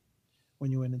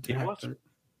when you went into Hector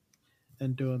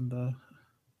and doing the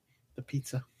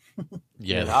pizza.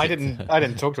 Yeah, I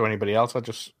didn't talk to anybody else.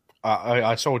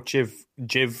 I saw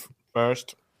Jiv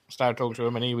first. Started talking to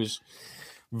him, and he was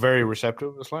very receptive.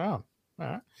 It was like, oh, all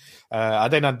right.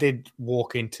 And then I did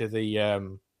walk into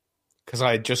the because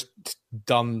I had just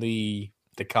done the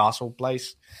castle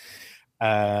place,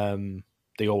 the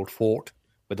old fort.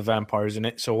 with the vampires in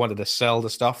it. So I wanted to sell the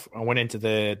stuff. I went into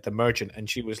the merchant, and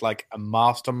she was like a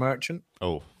master merchant.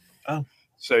 Oh.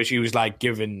 So she was like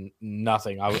giving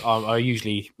nothing. I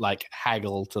usually like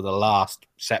haggle to the last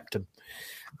septum,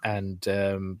 and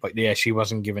but yeah, she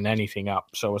wasn't giving anything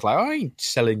up. So I was like, I ain't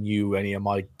selling you any of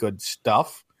my good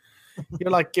stuff.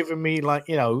 You're like giving me like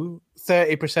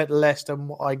 30% less than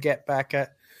what I get back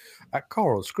at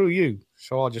Coral. Screw you.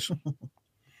 So I just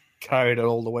carried it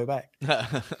all the way back.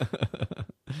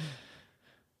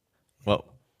 Well,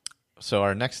 so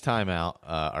our next time out,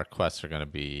 our quests are going to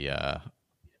be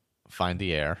find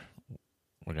the heir.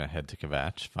 We're going to head to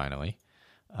Kvatch, finally.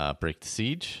 Break the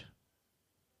siege.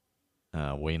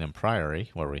 Wayne and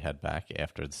Priory, where we head back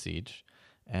after the siege.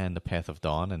 And the Path of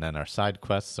Dawn. And then our side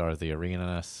quests are the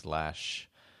Arena /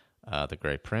 the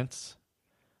Grey Prince,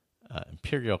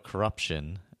 Imperial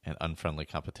Corruption, and Unfriendly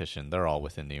Competition. They're all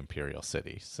within the Imperial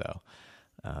City. So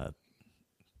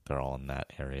they're all in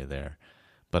that area there.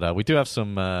 But we do have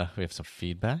some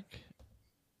feedback.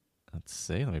 Let's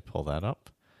see. Let me pull that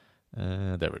up.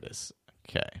 There it is.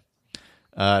 Okay.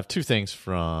 I have two things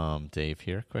from Dave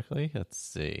here quickly. Let's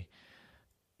see.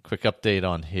 Quick update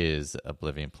on his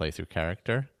Oblivion playthrough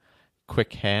character.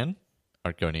 Quick Hand,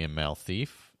 Argonian Male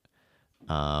Thief.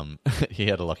 He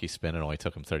had a lucky spin. It only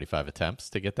took him 35 attempts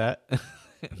to get that.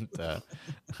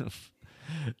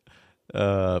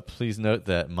 And, please note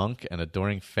that Monk and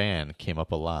Adoring Fan came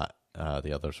up a lot.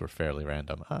 The others were fairly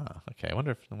random. Okay. I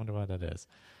wonder why that is.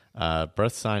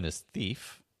 Birth sign is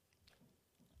Thief,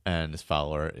 and his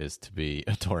follower is to be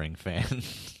Adoring Fan.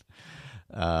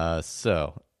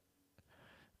 So.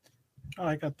 Oh,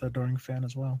 I got the Adoring Fan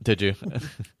as well. Did you?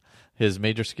 His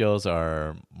major skills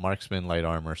are Marksman, Light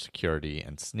Armor, Security,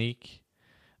 and Sneak.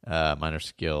 Minor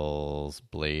skills,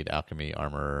 Blade, Alchemy,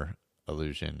 Armor,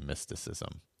 Illusion,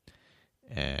 Mysticism.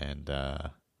 And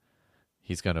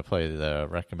he's going to play the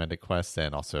recommended quests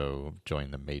and also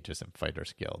join the Mages and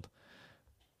Fighters Guild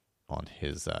on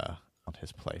his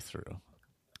playthrough.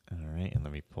 All right, and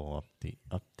let me pull up the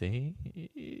update.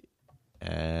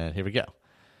 And here we go.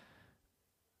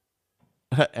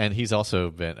 And he's also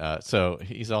been in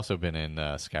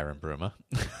Skyrim Bruma,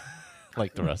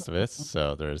 like the rest of us.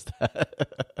 So there's that.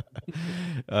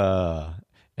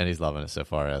 And he's loving it so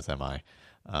far, as am I.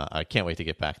 I can't wait to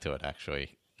get back to it.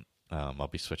 Actually, I'll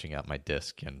be switching out my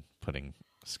disc and putting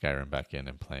Skyrim back in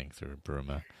and playing through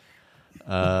Bruma.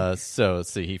 So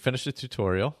let's see. He finished the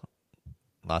tutorial.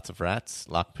 Lots of rats,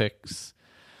 lockpicks.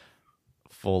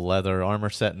 Full leather armor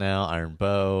set now, iron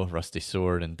bow, rusty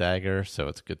sword, and dagger. So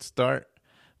it's a good start.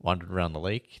 Wandered around the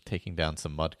lake, taking down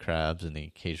some mud crabs and the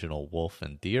occasional wolf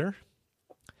and deer.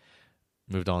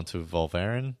 Moved on to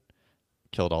Volvarin.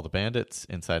 Killed all the bandits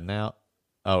inside and out.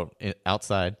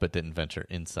 Outside, but didn't venture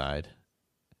inside.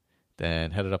 Then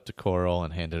headed up to Coral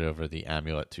and handed over the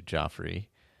amulet to Joffrey.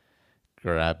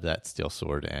 Grabbed that steel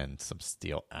sword and some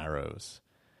steel arrows.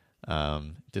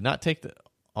 Did not take the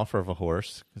offer of a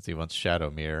horse because he wants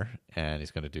Shadowmere, and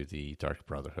he's going to do the Dark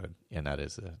Brotherhood, and that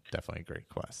is definitely a great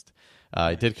quest.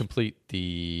 I did complete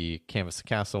the Canvas the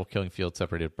Castle, Killing Field,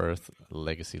 Separated Birth,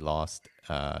 Legacy Lost,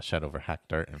 Shadow over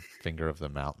Hackdart, and Finger of the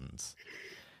Mountains.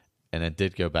 And then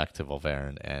did go back to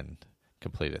Volvarin and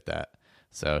completed that.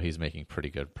 So he's making pretty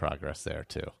good progress there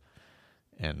too.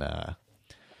 And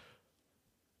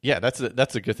yeah, that's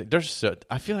a good thing.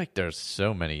 I feel like there's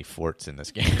so many forts in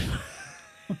this game.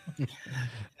 Yeah,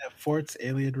 forts,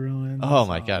 Alien ruins. Oh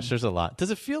my gosh, there's a lot.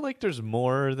 Does it feel like there's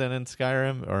more than in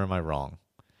Skyrim, or am I wrong?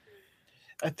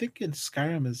 I think in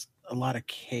Skyrim is a lot of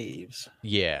caves.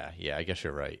 Yeah, I guess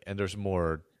you're right. And there's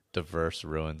more diverse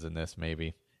ruins in this,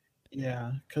 maybe.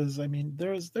 Yeah, because I mean,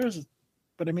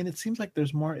 but I mean, it seems like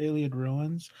there's more Alien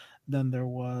ruins than there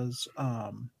was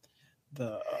what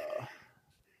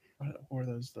were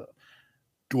those the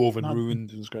Dwarven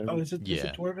ruins in Skyrim. Oh, is it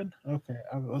Yeah. Dwarven? Okay,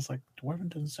 I was like, Dwarven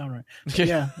doesn't sound right. But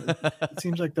yeah, it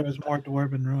seems like there was more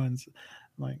Dwarven ruins,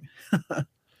 like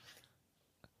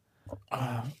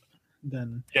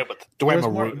than Yeah, but the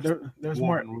Dwemer there's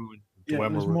more ruin. yeah,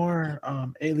 there's more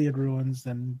Alien ruins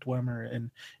than Dwemer in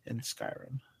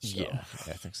Skyrim. So. Yeah,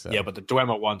 I think so. Yeah, but the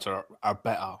Dwemer ones are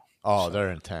better. Oh,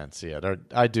 they're intense. Yeah,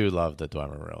 I do love the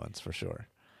Dwemer ruins for sure.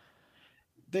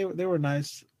 They were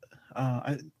nice,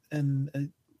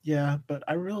 yeah, but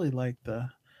I really like the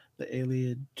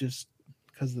Alien just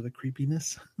because of the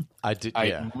creepiness. I did.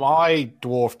 Yeah, My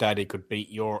dwarf daddy could beat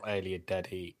your alien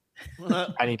daddy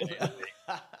any day.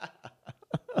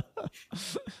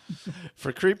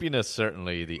 For creepiness,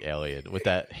 certainly the alien with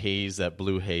that haze, that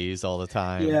blue haze all the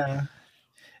time. Yeah,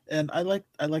 and I like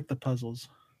the puzzles.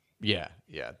 Yeah,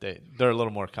 they're a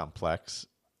little more complex,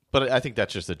 But I think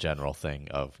that's just a general thing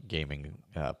of gaming.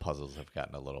 Puzzles have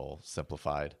gotten a little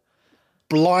simplified.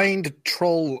 Blind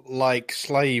troll-like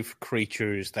slave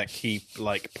creatures that keep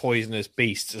like poisonous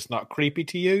beasts is not creepy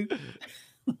to you?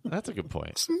 That's a good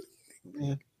point.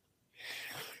 Yeah.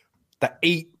 That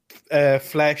eat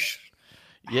flesh,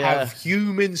 Yeah. have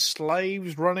human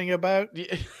slaves running about?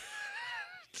 Yeah.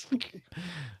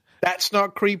 That's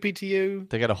not creepy to you?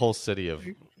 They got a whole city of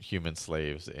human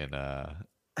slaves in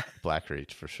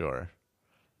Blackreach for sure.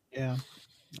 Yeah.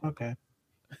 Okay.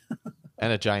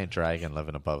 And a giant dragon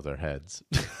living above their heads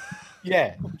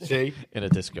Yeah, see? in a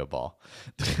disco ball.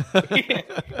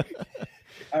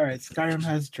 All right. Skyrim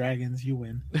has dragons. You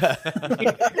win.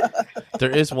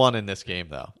 There is one in this game,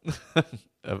 though.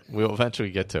 We'll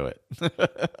eventually get to it.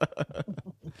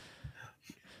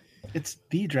 It's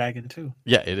the dragon too.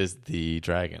 Yeah, it is the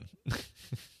dragon.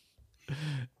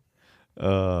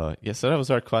 Yeah, so that was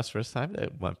our quest for this time.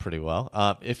 It went pretty well.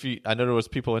 I know there was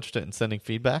people interested in sending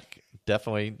feedback.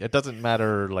 Definitely, it doesn't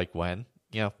matter like when.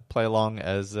 Play along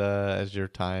as your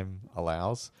time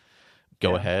allows.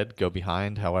 Go ahead, go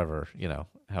behind. However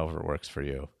it works for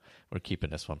you. We're keeping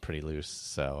this one pretty loose.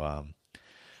 So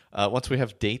once we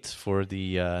have dates for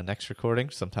the next recording,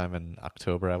 sometime in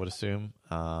October, I would assume,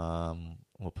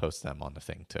 we'll post them on the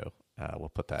thing too. We'll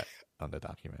put that on the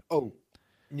document. Oh,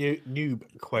 new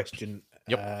question.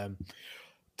 Yep.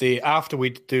 After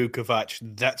we do Kvatch,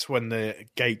 that's when the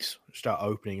gates start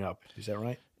opening up. Is that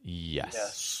right?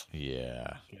 Yes.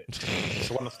 Yeah.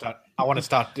 So I want to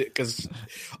start because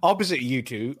opposite you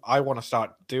two, I want to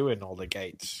start doing all the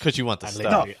gates Because you want the And stuff.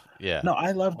 literally- Yeah. No,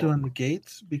 I love doing the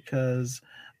gates because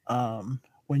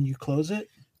when you close it,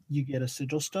 you get a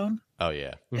sigil stone, Oh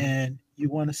yeah, Mhm. and you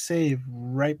want to save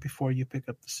right before you pick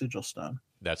up the sigil stone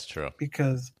that's true.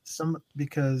 because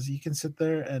you can sit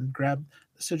there and grab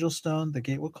the sigil stone, the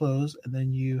gate will close, and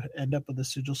then you end up with the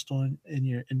sigil stone in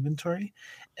your inventory,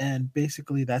 and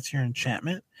basically that's your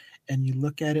enchantment. And you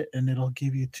look at it, and it'll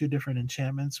give you two different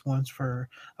enchantments: one's for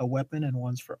a weapon and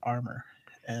one's for armor.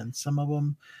 And some of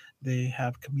them they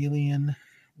have chameleon,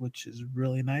 which is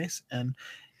really nice. And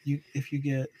if you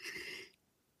get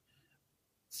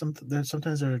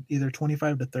sometimes they're either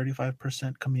 25 to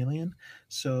 35% chameleon,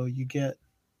 so you get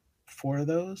 4 of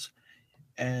those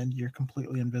and you're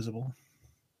completely invisible.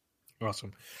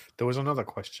 Awesome. There was another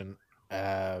question.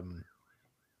 That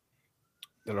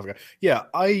I've got. Yeah,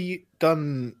 I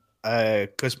done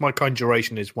because my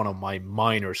conjuration is one of my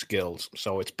minor skills,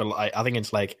 so I think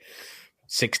it's like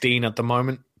 16 at the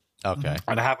moment. Okay.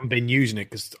 And I haven't been using it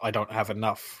because I don't have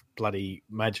enough bloody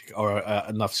magic or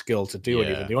enough skill to do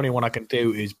anything. The only one I can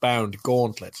do is Bound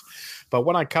Gauntlets. But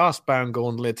when I cast Bound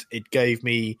Gauntlets, it gave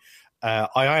me...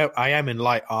 I am in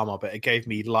light armor, but it gave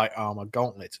me light armor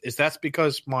gauntlets. Is that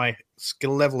because my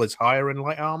skill level is higher in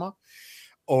light armor?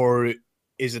 Or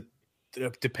is it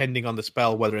depending on the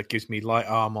spell whether it gives me light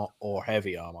armor or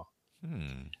heavy armor?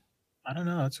 I don't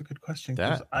know. That's a good question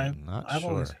because I'm not I've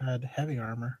sure. always had heavy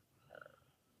armor,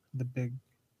 the big,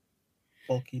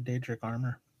 bulky Daedric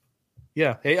armor.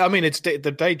 Yeah, I mean it's the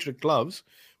Daedric gloves,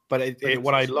 but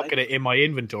when I look light? at it in my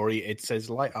inventory, it says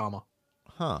light armor.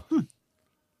 Huh.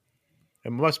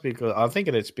 It must be because I think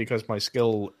it's because my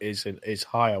skill is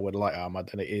higher with light armor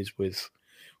than it is with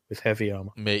heavy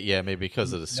armor. Maybe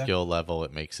because of the Yeah. skill level,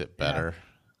 it makes it better.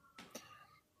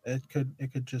 It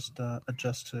could just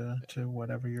adjust to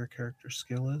whatever your character's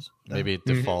skill is. Maybe it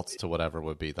defaults to whatever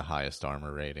would be the highest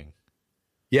armor rating.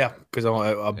 Yeah, because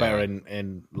I'm better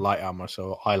in light armor,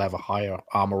 so I'll have a higher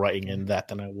armor rating in that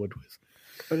than I would with.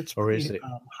 But it's Or is pretty,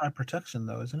 it? high protection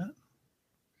though, isn't it?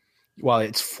 Well,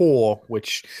 it's 4,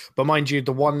 but mind you,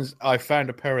 the ones I found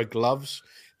a pair of gloves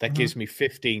that gives me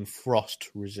 15 frost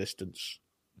resistance.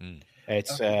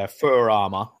 It's fur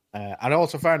armor, and I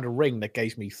also found a ring that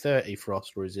gives me 30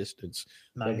 frost resistance.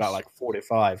 So I've got Nice. like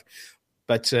 45.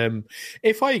 But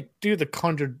if I do the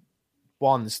conjured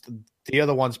ones, the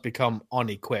other ones become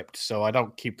unequipped, so I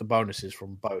don't keep the bonuses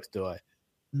from both, do I?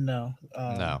 No.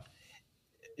 No.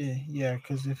 Yeah,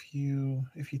 because if you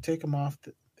take them off,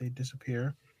 they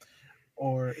disappear,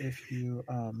 or if you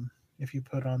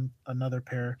put on another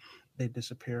pair, they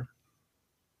disappear.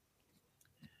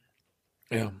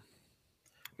 Yeah.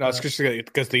 No, it's just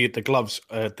because the gloves,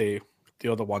 the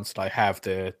other ones that I have,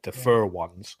 the fur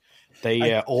ones,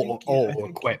 they all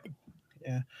equip.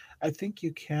 Yeah, I think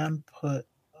you can put.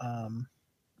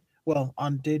 Well,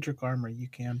 on Daedric armor, you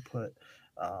can put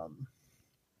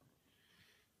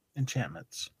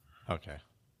enchantments. Okay.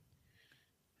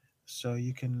 So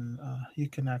you can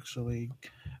actually,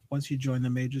 once you join the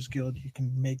Mages Guild, you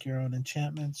can make your own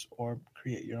enchantments or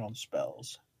create your own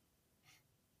spells.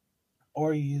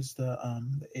 or you use the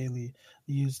you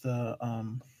use the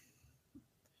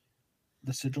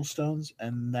sigil stones,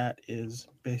 and that is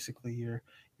basically your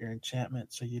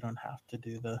enchantment. So you don't have to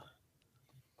do the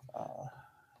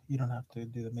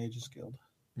Mage's Guild.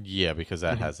 Yeah, because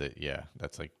that has it. Yeah,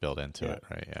 that's like built into Yeah. it,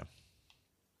 right? Yeah.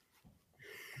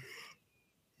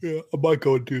 Yeah, I might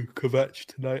go and do Kvetch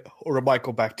tonight, or I might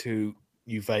go back to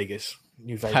New Vegas.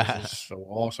 New Vegas is so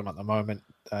awesome at the moment.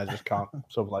 I just can't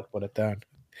sort of like put it down.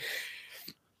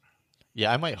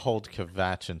 Yeah, I might hold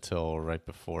Kvatch until right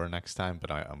before next time, but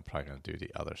I'm probably going to do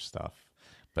the other stuff.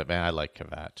 But man, I like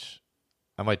Kvatch.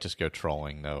 I might just go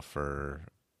trolling though for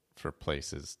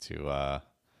places to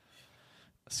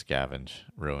scavenge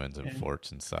ruins and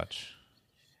forts and such.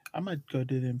 I might go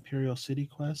do the Imperial City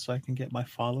quest so I can get my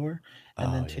follower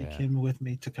and then take him with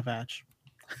me to Kvatch.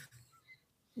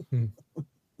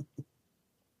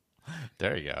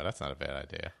 There you go. That's not a bad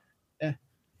idea. Yeah.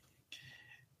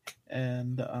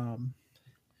 And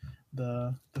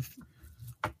the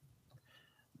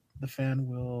fan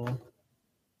will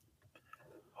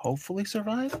hopefully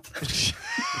survive.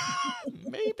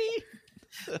 Maybe.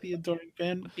 The adoring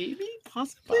fan, maybe,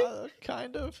 possibly,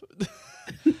 kind of.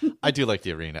 I do like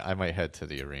the arena. I might head to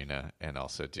the arena and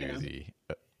also do the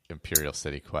Imperial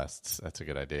City quests. That's a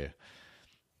good idea.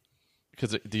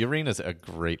 Because the arena is a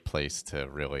great place to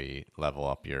really level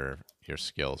up your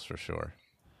skills for sure.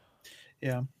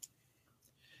 Yeah.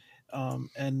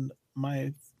 And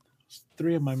my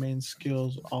 3 of my main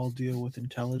skills all deal with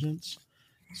intelligence.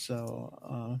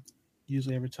 So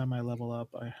usually every time I level up,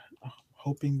 I'm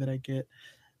hoping that I get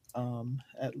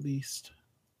at least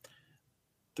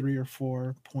 3 or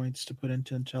 4 points to put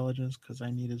into intelligence, because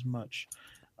I need as much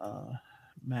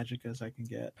magic as I can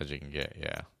get. As you can get,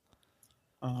 yeah.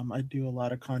 I do a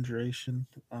lot of conjuration,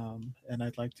 and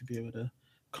I'd like to be able to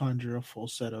conjure a full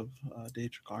set of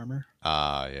Daedric armor.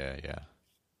 Yeah.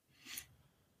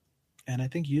 And I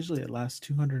think usually it lasts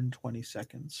 220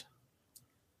 seconds.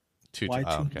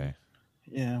 Okay.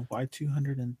 Yeah, why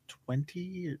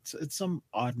 220? It's some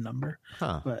odd number.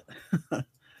 Huh. But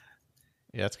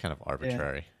yeah, it's kind of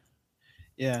arbitrary.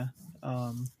 Yeah.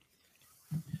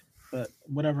 But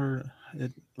whatever,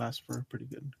 it lasts for a pretty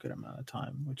good amount of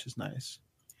time, which is nice.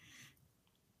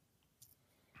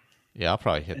 Yeah, I'll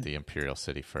probably hit the Imperial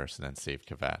City first and then save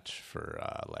Kvatch for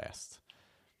last.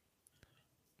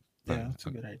 But yeah, that's a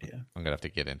good idea. I'm going to have to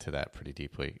get into that pretty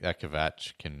deeply. That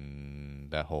Kvatch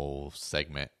that whole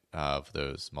segment of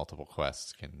those multiple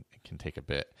quests can take a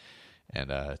bit.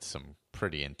 And it's some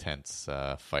pretty intense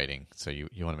fighting. So you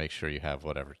want to make sure you have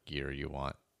whatever gear you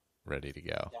want ready to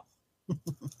go. Yeah.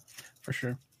 For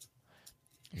sure.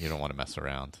 You don't want to mess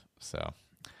around. So,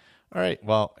 all right.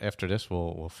 Well, after this,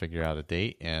 we'll figure out a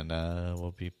date, and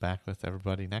we'll be back with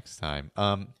everybody next time.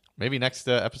 Maybe next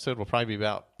episode will probably be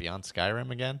about Beyond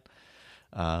Skyrim again,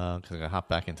 because I'm gonna hop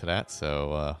back into that.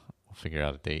 So we'll figure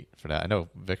out a date for that. I know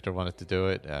Victor wanted to do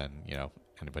it, and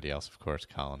anybody else, of course,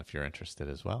 Colin, if you're interested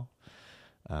as well.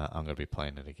 I'm gonna be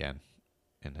playing it again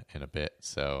in a bit.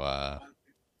 So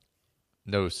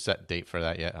no set date for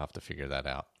that yet. I'll have to figure that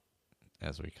out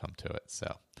as we come to it.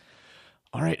 So,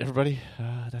 all right, everybody,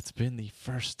 that's been the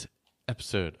first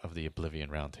episode of the Oblivion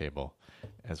Roundtable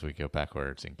as we go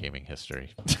backwards in gaming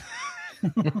history.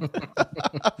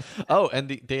 Oh, and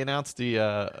they announced the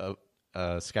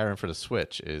Skyrim for the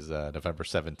Switch is November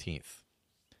 17th.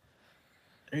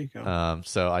 There you go.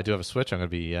 So I do have a Switch. I'm going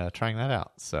to be trying that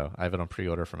out. So I have it on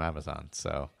pre-order from Amazon.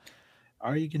 So,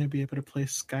 are you going to be able to play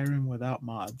Skyrim without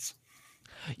mods?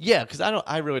 Yeah, because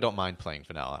I really don't mind playing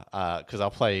vanilla. Because I'll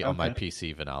play on my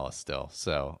PC vanilla still.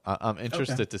 So I'm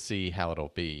interested to see how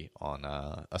it'll be on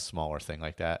a smaller thing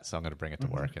like that. So I'm going to bring it to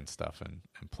work and stuff and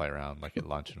play around like at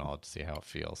lunch and all to see how it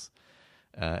feels.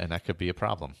 And that could be a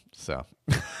problem. So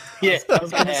yeah, I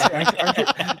was gonna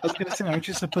say, aren't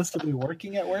you supposed to be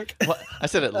working at work? Well, I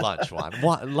said at lunch, Juan.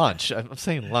 Lunch. I'm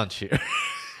saying lunch here.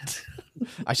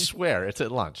 I swear it's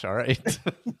at lunch. All right.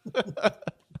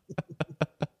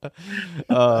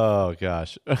 Oh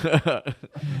gosh. All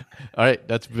right,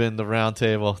 that's been the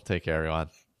Roundtable. Take care, everyone.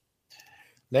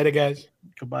 Later, guys.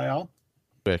 Goodbye, all.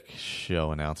 Quick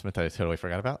show announcement that I totally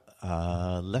forgot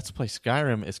about. Let's Play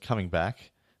Skyrim is coming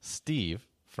back. Steve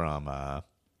from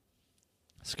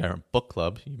Skyrim Book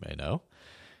Club, you may know,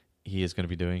 he is going to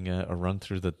be doing a run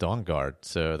through the Dawn Guard.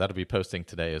 So that'll be posting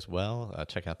today as well.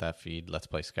 Check out that feed, Let's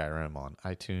Play Skyrim on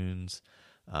iTunes,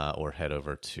 or head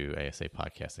over to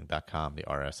asapodcasting.com. The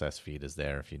RSS feed is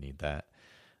there if you need that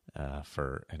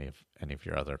for any of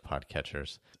your other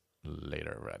podcatchers.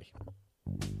 Later, everybody.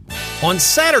 On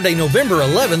Saturday, November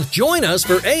 11th, join us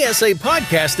for ASA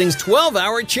Podcasting's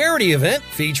 12-hour charity event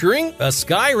featuring a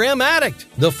Skyrim Addict,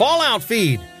 the Fallout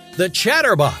Feed, the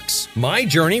Chatterbox, My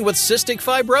Journey with Cystic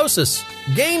Fibrosis,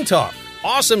 Game Talk,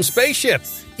 Awesome Spaceship,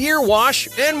 Ear Wash,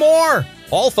 and more.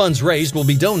 All funds raised will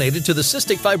be donated to the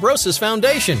Cystic Fibrosis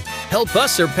Foundation. Help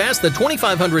us surpass the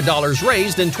 $2,500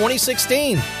 raised in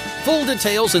 2016. Full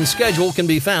details and schedule can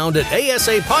be found at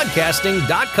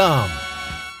asapodcasting.com.